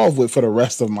romantically involved with for the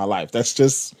rest of my life.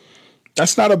 That's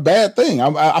not a bad thing.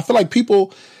 I feel like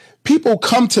people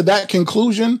come to that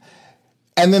conclusion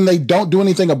and then they don't do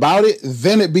anything about it.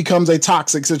 Then it becomes a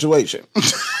toxic situation.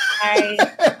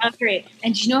 I agree.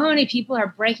 And do you know how many people are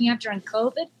breaking up during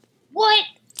COVID? What?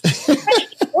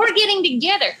 Or getting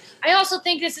together. I also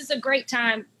think this is a great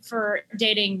time for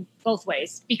dating both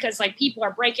ways, because like people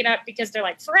are breaking up because they're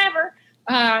like forever.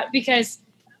 Because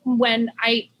when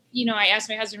I asked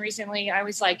my husband recently, I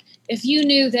was like, if you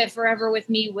knew that forever with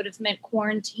me would have meant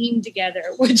quarantine together,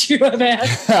 would you have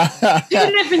asked?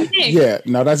 Two different things. Yeah,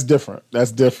 no, that's different.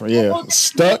 That's different. Yeah. Well,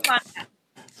 stuck.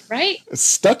 Right?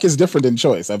 Stuck is different than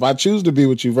choice. If I choose to be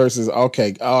with you versus,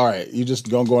 okay, all right, you just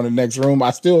gonna go in the next room.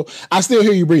 I still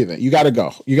hear you breathing. You gotta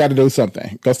go. You gotta do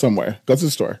something. Go somewhere. Go to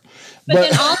the store. But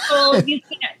then also you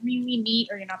can't really meet,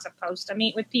 or you're not supposed to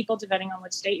meet with people depending on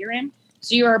what state you're in.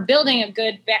 So you are building a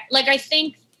good I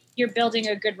think you're building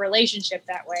a good relationship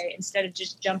that way instead of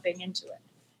just jumping into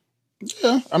it.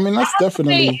 Yeah, I mean, that's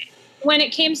definitely when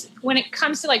it comes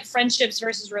to like friendships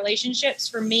versus relationships,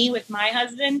 for me with my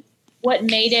husband, what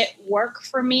made it work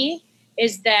for me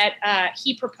is that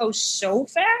he proposed so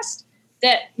fast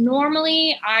that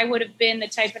normally I would have been the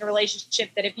type of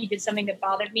relationship that if he did something that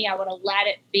bothered me, I would have let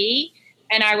it be.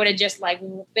 And I would have just like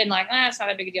been like, it's not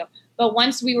a big deal. But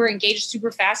once we were engaged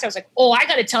super fast, I was like, oh, I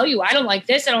got to tell you, I don't like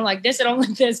this. I don't like this. I don't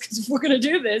like this. Because if we're going to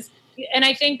do this. And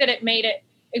I think that it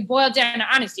boiled down to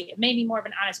honesty. It made me more of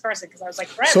an honest person, because I was like,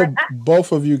 forever. So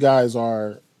both of you guys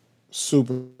are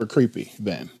super creepy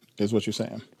then, is what you're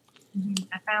saying.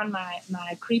 I found my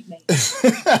creep mate.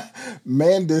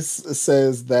 Mandis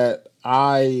says that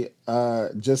I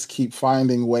just keep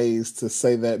finding ways to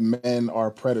say that men are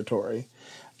predatory.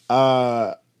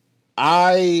 I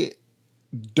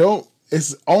don't.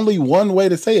 It's only one way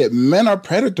to say it. Men are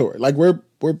predatory. Like, we're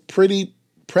pretty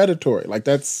predatory. Like,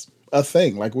 that's a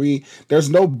thing. Like, there's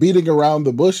no beating around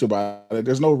the bush about it.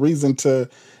 There's no reason to.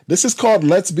 This is called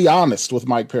Let's Be Honest with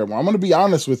Mike Paramore. I'm going to be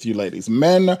honest with you, ladies.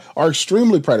 Men are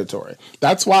extremely predatory.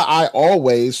 That's why I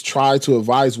always try to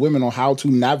advise women on how to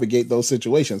navigate those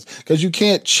situations, because you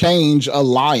can't change a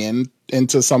lion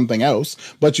into something else,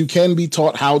 but you can be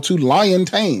taught how to lion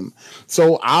tame.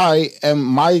 So I am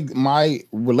my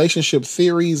relationship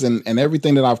theories and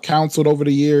everything that I've counseled over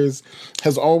the years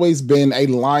has always been a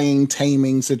lion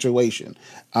taming situation.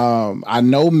 I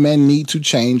know men need to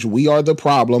change. We are the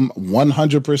problem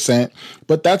 100%,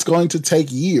 but that's going to take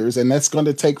years, and that's going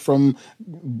to take from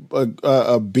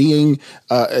being,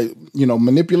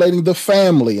 manipulating the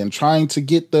family and trying to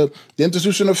get the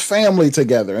institution of family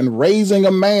together and raising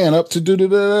a man up to do.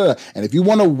 And if you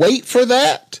want to wait for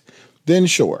that, then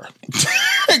sure,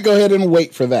 go ahead and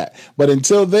wait for that. But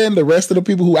until then, the rest of the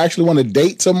people who actually want to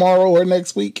date tomorrow or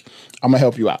next week, I'm gonna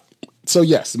help you out. So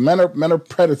yes, men are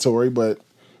predatory, but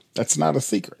that's not a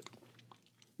secret.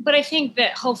 But I think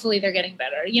that hopefully they're getting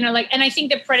better. And I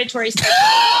think that predatory is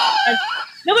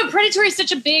but predatory is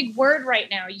such a big word right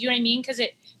now. You know what I mean?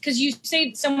 Because you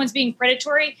say someone's being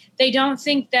predatory, they don't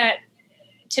think that.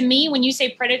 To me, when you say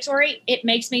predatory, it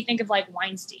makes me think of like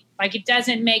Weinstein. Like, it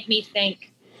doesn't make me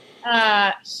think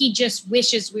he just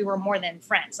wishes we were more than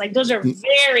friends. Like, those are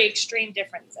very extreme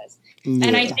differences. Yeah.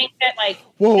 And I think that as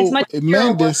much as you're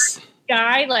a word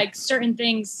guy, like, certain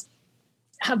things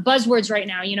have buzzwords right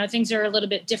now. Things are a little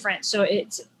bit different. So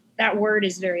that word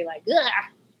is very like, ugh.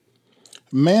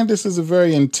 Mandis is a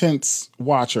very intense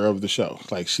watcher of the show.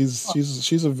 Like,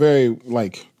 she's a very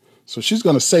like. So she's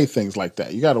going to say things like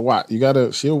that. You got to watch.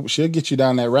 She'll get you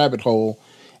down that rabbit hole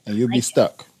and you'll be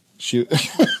stuck.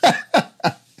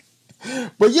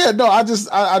 But yeah, no, I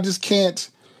just can't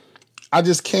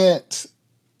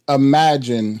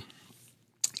imagine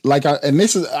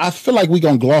I feel like we're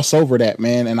gonna gloss over that,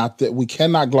 man, and we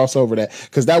cannot gloss over that,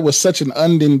 because that was such an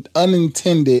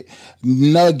unintended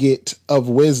nugget of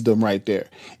wisdom right there.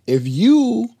 If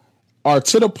you are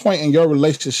to the point in your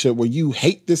relationship where you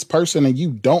hate this person and you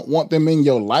don't want them in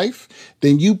your life,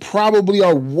 then you probably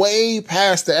are way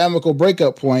past the amicable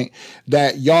breakup point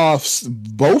that y'all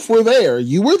both were there.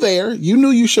 You were there. You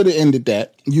knew you should have ended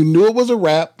that. You knew it was a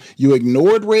wrap. You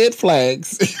ignored red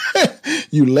flags.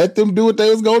 You let them do what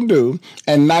they was going to do.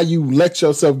 And now you let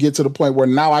yourself get to the point where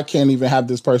now I can't even have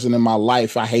this person in my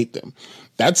life. I hate them.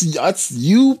 That's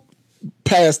you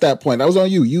past that point. That was on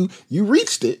you. You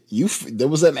reached it. There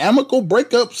was an amicable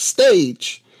breakup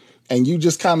stage, and you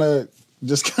just kind of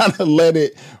let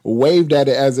it, waved at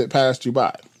it as it passed you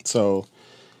by. So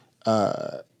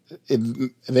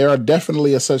there are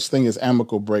definitely a such thing as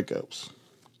amicable breakups.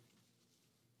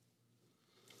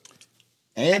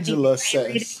 Angela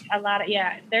says a lot of,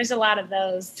 there's a lot of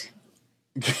those.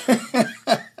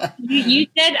 you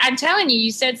said, I'm telling you,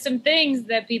 you said some things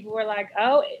that people were like,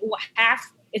 oh,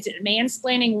 is it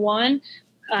mansplaining one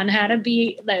on how to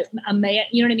be like a man?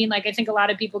 You know what I mean? Like, I think a lot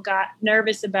of people got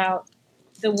nervous about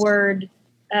the word.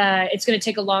 It's going to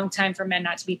take a long time for men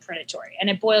not to be predatory. And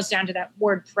it boils down to that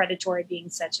word predatory being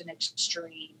such an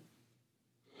extreme.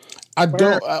 I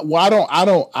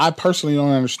personally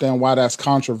don't understand why that's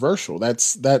controversial.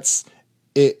 That's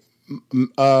it.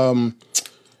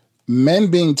 Men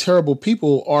being terrible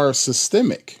people are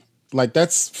systemic. Like,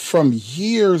 that's from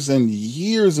years and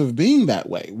years of being that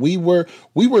way. We were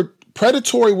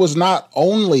predatory was not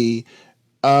only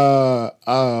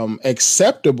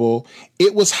acceptable,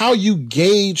 it was how you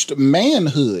gauged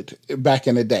manhood back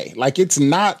in the day. Like, it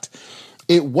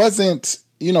wasn't,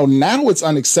 now it's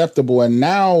unacceptable. And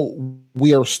now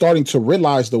we are starting to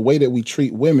realize the way that we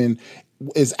treat women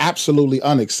is absolutely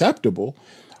unacceptable.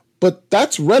 But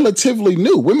that's relatively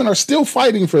new. Women are still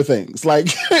fighting for things. Like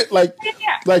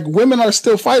women are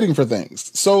still fighting for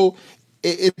things. So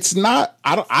it's not,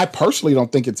 I personally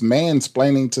don't think it's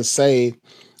mansplaining to say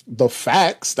the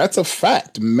facts. That's a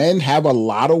fact. Men have a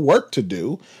lot of work to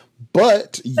do,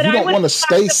 but you don't want to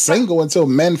stay single until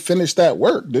men finish that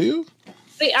work, do you?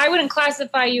 But I wouldn't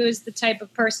classify you as the type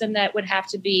of person that would have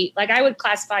to be, like, I would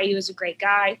classify you as a great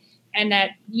guy, and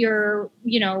that you're,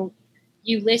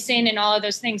 you listen and all of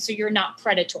those things. So you're not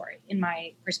predatory in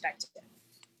my perspective.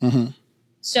 Mm-hmm.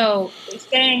 So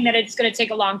saying that it's going to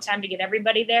take a long time to get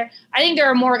everybody there. I think there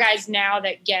are more guys now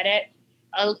that get it,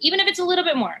 even if it's a little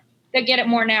bit more, that get it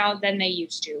more now than they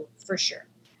used to, for sure.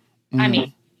 Mm-hmm. I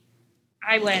mean,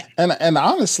 I went. And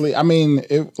honestly, I mean,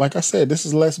 like I said,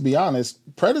 let's be honest,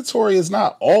 predatory is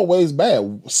not always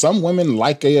bad. Some women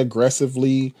like a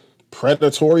aggressively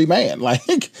predatory man.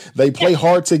 Like, they play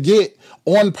hard to get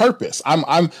on purpose.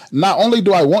 I'm not only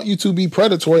do I want you to be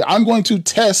predatory, I'm going to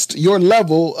test your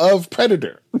level of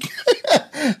predator.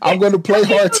 I'm going to play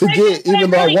hard to get,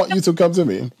 even though I want you to come to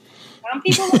me. Some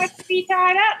people like to be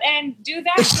tied up and do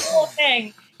that whole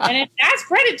thing. And that's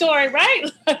predatory, right?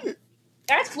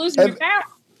 That's losing your power.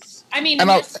 I mean,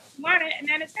 unless you want it, and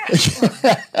then it's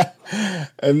that.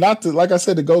 And not to, like I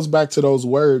said, it goes back to those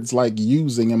words like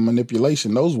using and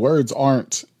manipulation. Those words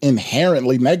aren't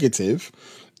inherently negative.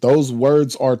 Those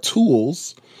words are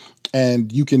tools,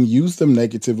 and you can use them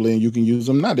negatively and you can use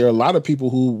them not. There are a lot of people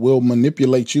who will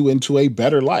manipulate you into a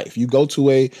better life. You go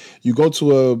to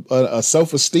a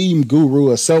self-esteem guru,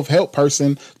 a self-help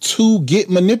person to get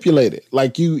manipulated.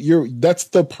 Like that's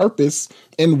the purpose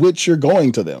in which you're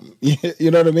going to them.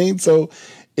 You know what I mean? So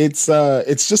it's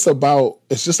just about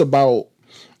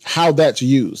how that's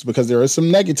used, because there is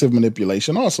some negative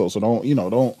manipulation also. So don't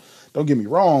get me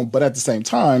wrong, but at the same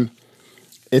time,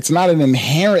 it's not an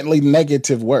inherently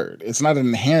negative word. It's not an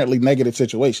inherently negative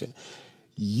situation.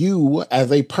 You, as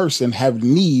a person, have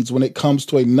needs when it comes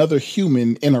to another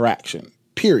human interaction,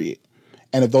 period.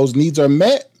 And if those needs are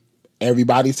met,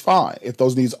 everybody's fine. If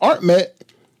those needs aren't met,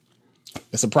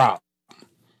 it's a problem.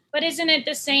 But isn't it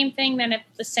the same thing then?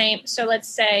 So let's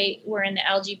say we're in the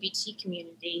LGBT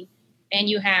community and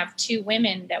you have two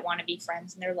women that want to be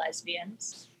friends and they're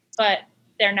lesbians, but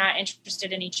they're not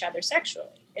interested in each other sexually.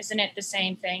 Isn't it the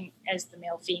same thing as the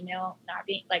male-female not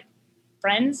being like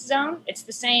friends zone? It's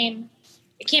the same.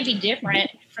 It can't be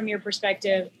different from your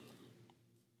perspective.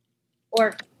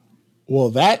 Well,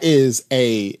 that is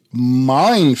a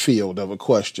minefield of a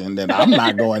question that I'm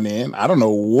not going in. I don't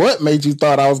know what made you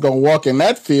thought I was going to walk in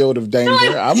that field of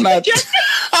danger. I'm not.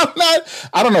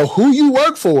 I don't know who you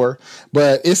work for,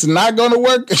 but it's not going to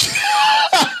work.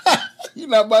 You're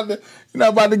not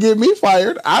about to get me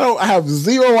fired. I have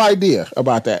zero idea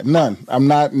about that. None. I'm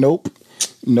not. Nope.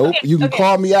 Okay, you can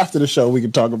call me after the show. We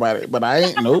can talk about it, but I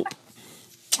ain't. Nope.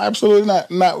 Absolutely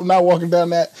not walking down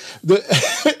that.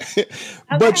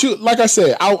 But you, like I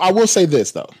said, I will say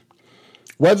this though.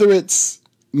 Whether it's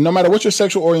no matter what your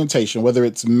sexual orientation, whether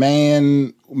it's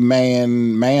man,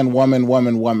 woman,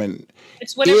 woman.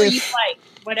 It's whatever you like.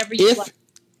 Whatever you like.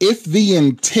 If the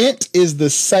intent is the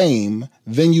same,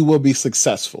 then you will be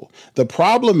successful. The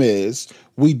problem is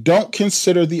we don't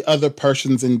consider the other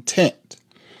person's intent.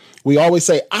 We always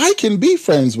say, I can be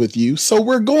friends with you, so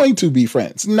we're going to be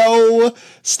friends. No,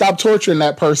 stop torturing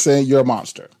that person. You're a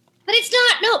monster. But it's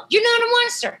not. No, you're not a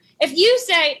monster. If you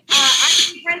say, I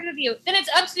can be friends with you, then it's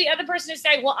up to the other person to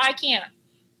say, well, I can't.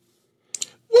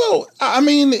 Well, I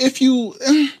mean,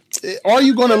 are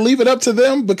you going to leave it up to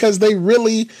them? Because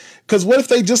what if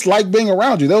they just like being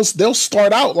around you? They'll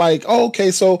start out like, oh,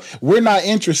 okay, so we're not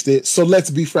interested, so let's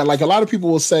be friends. Like a lot of people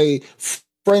will say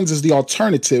friends is the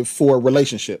alternative for a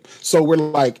relationship. So we're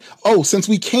like, oh, since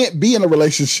we can't be in a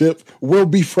relationship, we'll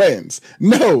be friends.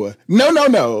 No.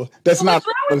 That's not. What's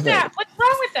wrong with that? What's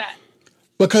wrong with that?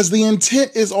 Because the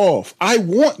intent is off. I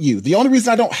want you. The only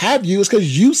reason I don't have you is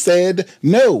because you said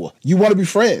no. You want to be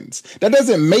friends. That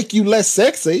doesn't make you less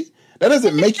sexy. That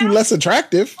doesn't make you less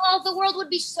attractive. Well, the world would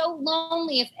be so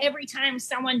lonely if every time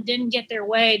someone didn't get their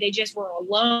way, they just were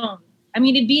alone. I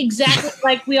mean, it'd be exactly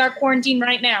like we are quarantined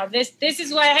right now. This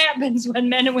is what happens when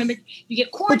men and women, you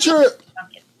get quarantined. But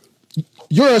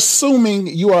you're assuming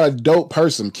you are a dope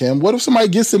person, Kim. What if somebody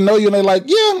gets to know you and they're like,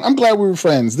 yeah, I'm glad we were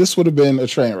friends. This would have been a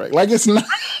train wreck. Like, it's not. I'm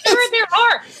sure there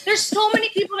are. There's so many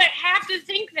people that have to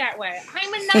think that way.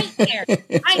 I'm a nightmare.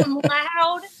 I am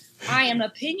loud. I am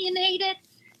opinionated.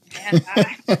 And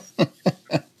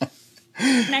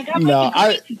I got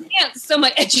my dance, so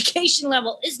my education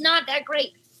level is not that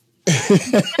great.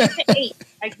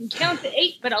 I can count to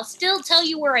 8, but I'll still tell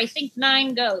you where I think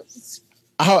 9 goes.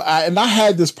 And I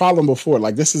had this problem before.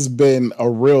 Like, this has been a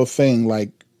real thing.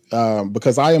 Like,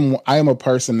 because I am a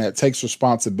person that takes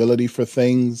responsibility for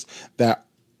things that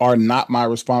are not my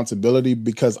responsibility,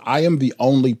 because I am the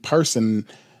only person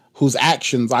whose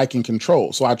actions I can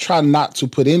control. So I try not to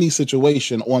put any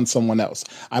situation on someone else.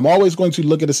 I'm always going to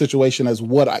look at a situation as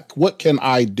what can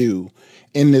I do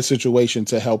in this situation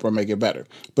to help or make it better?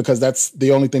 Because that's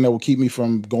the only thing that will keep me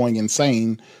from going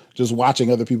insane, just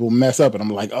watching other people mess up. And I'm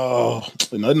like, oh,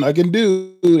 nothing I can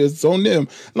do. It's on them.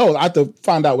 No, I have to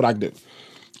find out what I can do.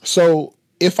 So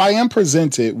if I am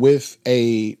presented with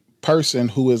a person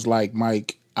who is like,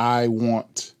 Mike, I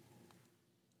want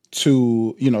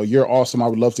to, you're awesome. I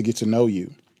would love to get to know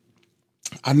you.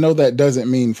 I know that doesn't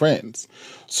mean friends.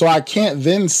 So I can't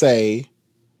then say,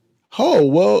 oh,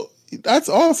 well, that's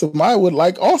awesome. I would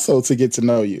like also to get to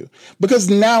know you, because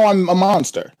now I'm a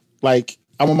monster. Like,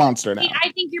 I'm a monster now.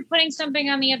 I think you're putting something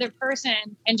on the other person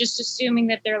and just assuming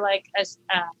that they're like a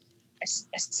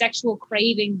sexual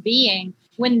craving being,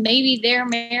 when maybe they're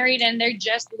married and they're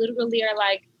just literally are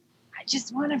like, I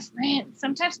just want a friend.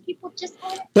 Sometimes people just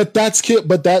want. But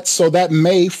that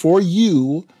may for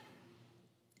you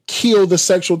kill the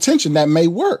sexual tension. That may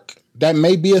work. That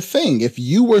may be a thing. If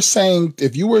you were saying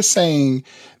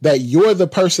that you're the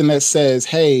person that says,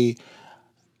 hey,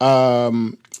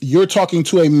 you're talking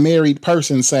to a married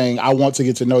person saying, I want to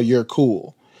get to know you're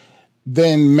cool,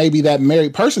 then maybe that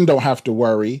married person don't have to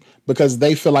worry because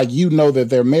they feel like that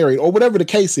they're married or whatever the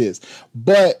case is.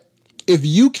 But if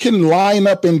you can line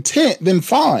up intent, then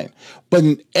fine. But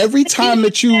every time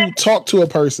that you talk to a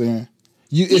person,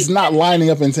 it's not lining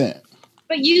up intent.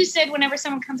 But you said whenever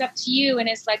someone comes up to you and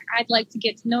it's like, I'd like to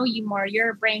get to know you more,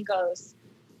 your brain goes,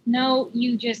 no,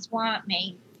 you just want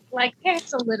me. Like,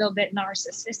 that's a little bit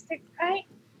narcissistic, right?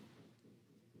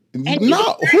 And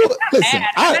no, listen,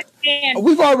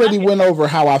 we've already went over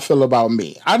how I feel about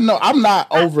me. I know I'm not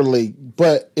overly,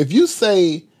 but if you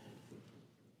say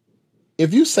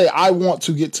I want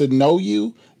to get to know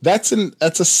you, that's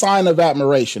a sign of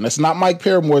admiration. That's not Mike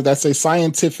Paramore. That's a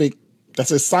scientific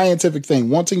thing.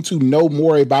 Wanting to know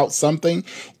more about something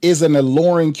is an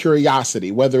alluring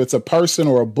curiosity, whether it's a person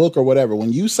or a book or whatever.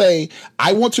 When you say,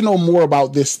 I want to know more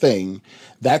about this thing,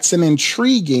 that's an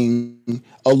intriguing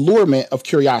allurement of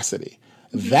curiosity.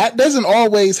 That doesn't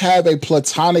always have a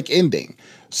platonic ending.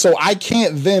 So I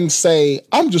can't then say,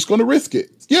 I'm just going to risk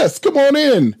it. Yes, come on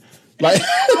in. Like,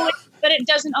 but it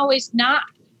doesn't always not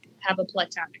have a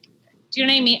platonic ending. Do you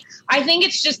know what I mean? I think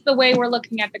it's just the way we're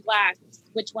looking at the glass,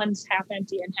 which one's half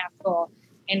empty and half full.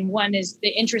 And one is the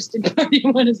interested party,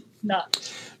 one is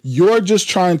not. You're just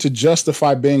trying to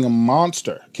justify being a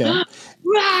monster, Kim.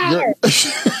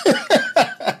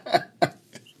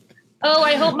 Oh,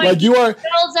 I hope my like you are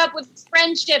fills up with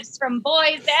friendships from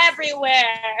boys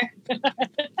everywhere.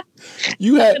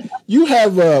 You have you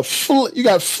got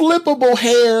flippable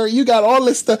hair, you got all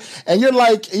this stuff, and you're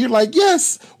like,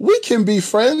 yes, we can be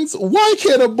friends. Why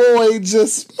can't a boy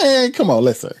just, man, come on,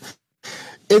 listen.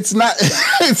 It's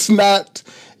not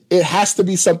it has to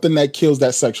be something that kills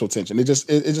that sexual tension. It just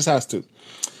has to.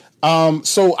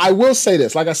 So I will say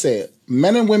this, like I said,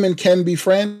 men and women can be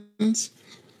friends.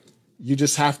 You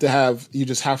just have to have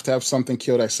something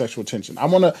kill that sexual tension. I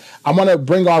wanna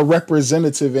bring our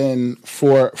representative in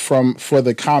for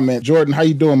the comment. Jordan, how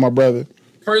you doing, my brother?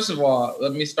 First of all,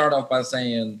 let me start off by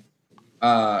saying,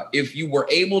 if you were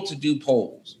able to do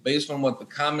polls based on what the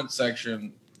comment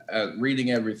section, reading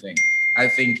everything, I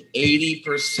think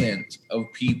 80%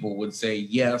 of people would say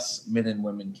yes, men and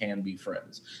women can be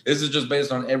friends. This is just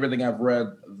based on everything I've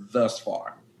read thus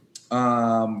far.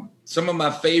 Some of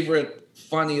my favorite,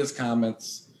 funniest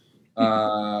comments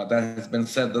that has been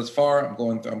said thus far. I'm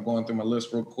going through my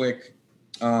list real quick.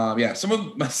 Some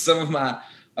of my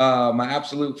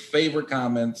absolute favorite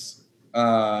comments.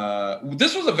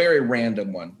 This was a very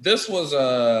random one. This was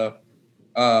a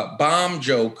bomb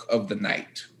joke of the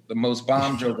night. The most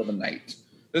bomb joke of the night.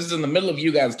 This is in the middle of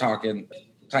you guys talking.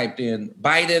 Typed in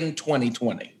Biden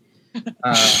 2020.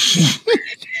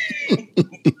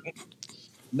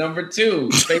 Number 2,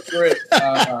 favorite.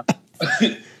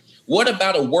 What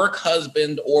about a work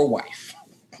husband or wife?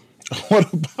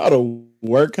 What about a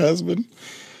work husband?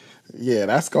 Yeah,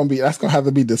 that's gonna have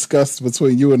to be discussed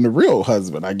between you and the real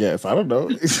husband, I guess. I don't know.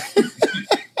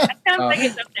 That sounds like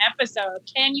it's an episode.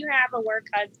 Can you have a work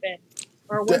husband?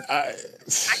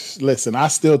 Listen, I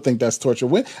still think that's torture.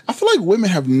 I feel like women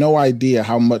have no idea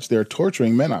how much they're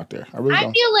torturing men out there. I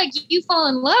feel like you fall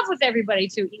in love with everybody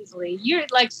too easily. You're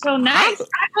like so nice.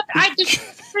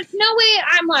 There's no way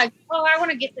I'm like, I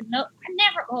want to get to know.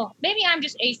 Maybe I'm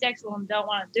just asexual and don't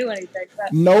want to do anything.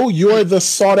 But. No, you're the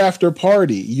sought after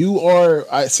party. You are,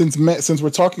 since we're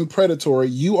talking predatory,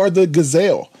 you are the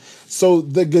gazelle. So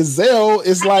the gazelle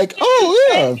is like,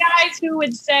 guys who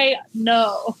would say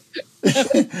no.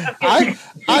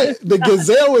 The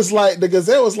gazelle is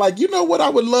like, you know what? I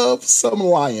would love some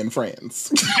lion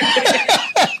friends.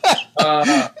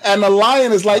 And the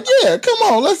lion is like, yeah, come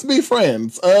on, let's be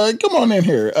friends. Come on in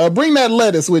here. Bring that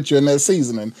lettuce with you and that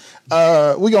seasoning.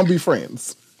 We're gonna be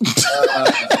friends.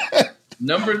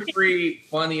 Number 3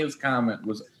 funniest comment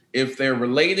was, if they're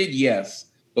related, yes,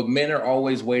 but men are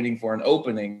always waiting for an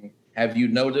opening. Have you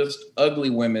noticed ugly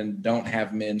women don't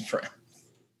have men friends?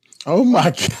 Oh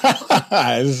my gosh.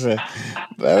 That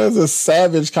is a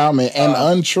savage comment and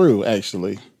untrue,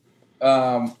 actually.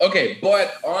 Okay,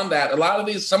 but on that,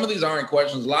 some of these aren't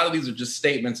questions. A lot of these are just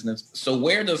statements. And so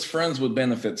where does friends with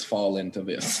benefits fall into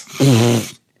this?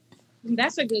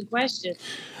 That's a good question.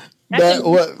 That's a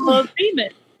good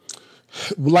statement.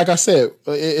 Like I said,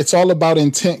 it's all about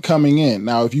intent coming in.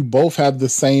 Now, if you both have the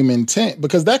same intent,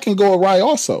 because that can go awry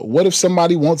also. What if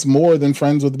somebody wants more than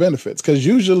friends with benefits? Because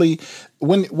usually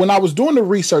when I was doing the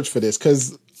research for this,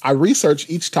 because I research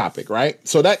each topic, right?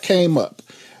 So that came up.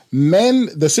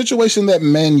 The situation that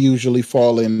men usually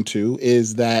fall into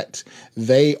is that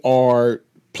they are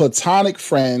platonic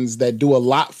friends that do a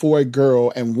lot for a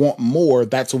girl and want more.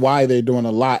 That's why they're doing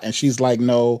a lot. And she's like,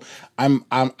 no, I'm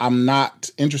not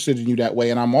interested in you that way.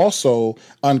 And I'm also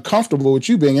uncomfortable with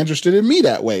you being interested in me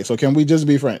that way. So can we just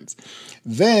be friends?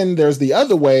 Then there's the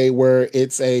other way where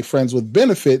it's a friends with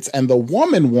benefits and the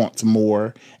woman wants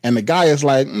more. And the guy is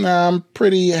like, nah, I'm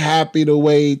pretty happy the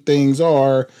way things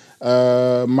are.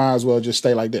 Might as well just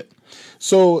stay like that.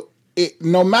 So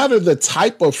no matter the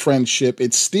type of friendship,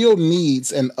 it still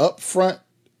needs an upfront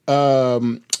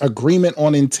agreement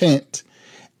on intent,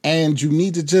 and you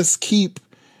need to just keep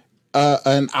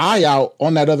an eye out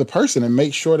on that other person and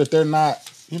make sure that they're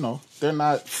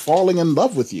not falling in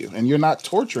love with you and you're not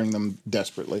torturing them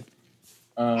desperately.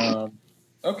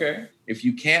 Okay. If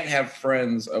you can't have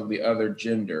friends of the other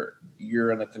gender,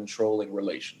 you're in a controlling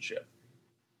relationship.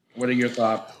 What are your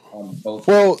thoughts on both?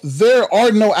 Well, there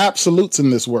are no absolutes in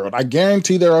this world. I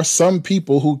guarantee there are some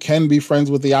people who can be friends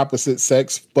with the opposite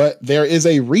sex, but there is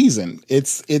a reason.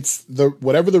 It's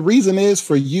whatever the reason is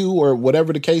for you or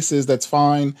whatever the case is, that's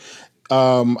fine.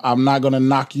 I'm not going to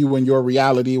knock you in your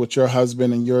reality with your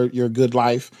husband and your good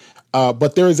life.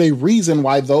 But there is a reason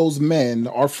why those men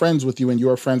are friends with you and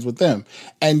you're friends with them.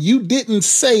 And you didn't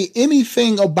say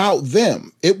anything about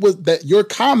them. It was that your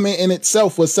comment in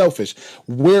itself was selfish.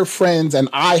 We're friends and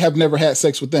I have never had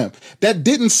sex with them. That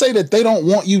didn't say that they don't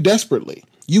want you desperately.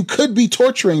 You could be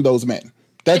torturing those men.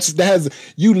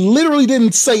 You literally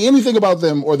didn't say anything about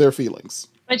them or their feelings.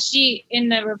 But in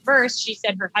the reverse, she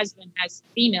said her husband has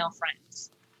female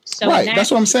friends. So right.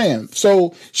 That's what I'm saying.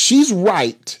 So she's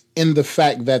right in the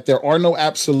fact that there are no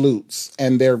absolutes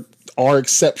and there are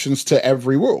exceptions to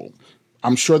every rule.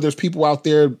 I'm sure there's people out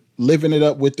there living it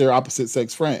up with their opposite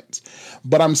sex friends.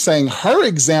 But I'm saying her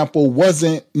example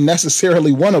wasn't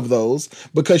necessarily one of those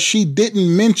because she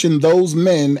didn't mention those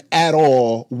men at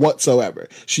all whatsoever.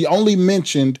 She only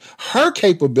mentioned her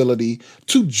capability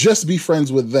to just be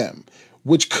friends with them,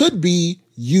 which could be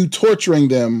you torturing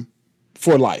them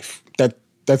for life.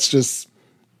 That's just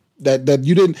that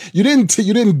you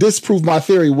didn't disprove my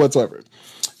theory whatsoever.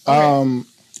 Okay.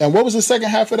 And what was the second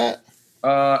half of that?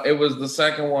 It was the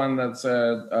second one that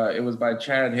said, it was by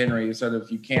Chad Henry. He said,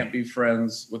 if you can't be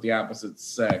friends with the opposite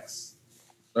sex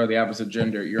or the opposite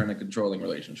gender, you're in a controlling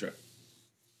relationship.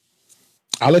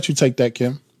 I'll let you take that,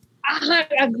 Kim. I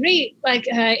agree. Like,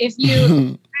 if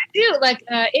you,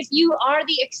 if you are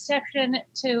the exception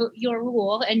to your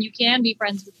rule and you can be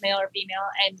friends with male or female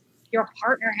and your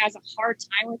partner has a hard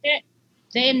time with it,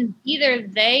 then either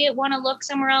they want to look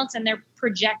somewhere else and they're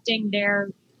projecting their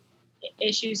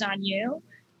issues on you,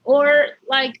 or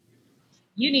like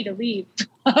you need to leave.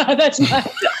 That's my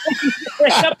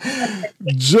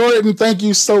Jordan, thank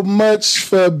you so much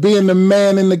for being the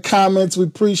man in the comments. We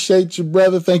appreciate you,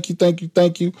 brother. Thank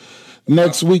you.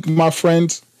 Next week, my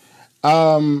friends.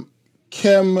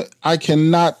 Kim, I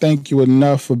cannot thank you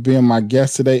enough for being my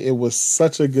guest today. It was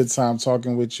such a good time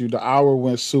talking with you. The hour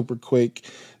went super quick.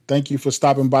 Thank you for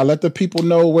stopping by. Let the people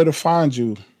know where to find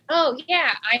you. Oh,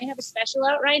 yeah. I have a special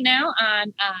out right now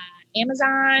on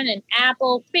Amazon and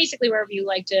Apple, basically wherever you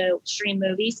like to stream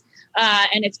movies.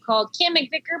 And it's called Kim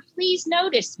McVicker, Please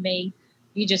Notice Me.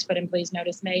 You just put in Please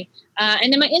Notice Me.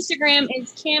 And then my Instagram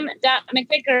is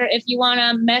kim.mcvicker if you want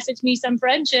to message me some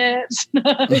friendships.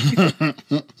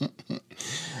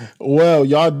 Well,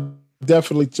 y'all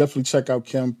definitely check out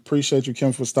Kim. Appreciate you,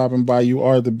 Kim, for stopping by. You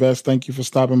are the best. Thank you for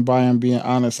stopping by and being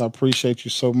honest. I appreciate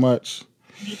you so much.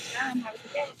 Anytime. Have a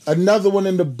good day. Another one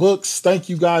in the books. Thank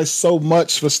you guys so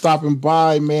much for stopping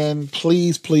by, man.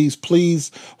 Please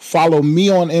follow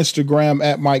me on Instagram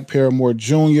at Mike Paramore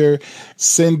Jr.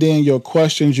 Send in your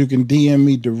questions. You can DM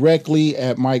me directly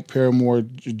at Mike Paramore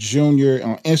Jr.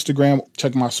 on Instagram.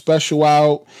 Check my special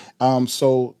out.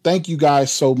 So thank you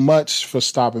guys so much for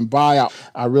stopping by.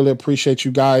 I really appreciate you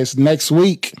guys. Next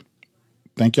week,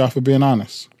 thank y'all for being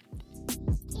honest.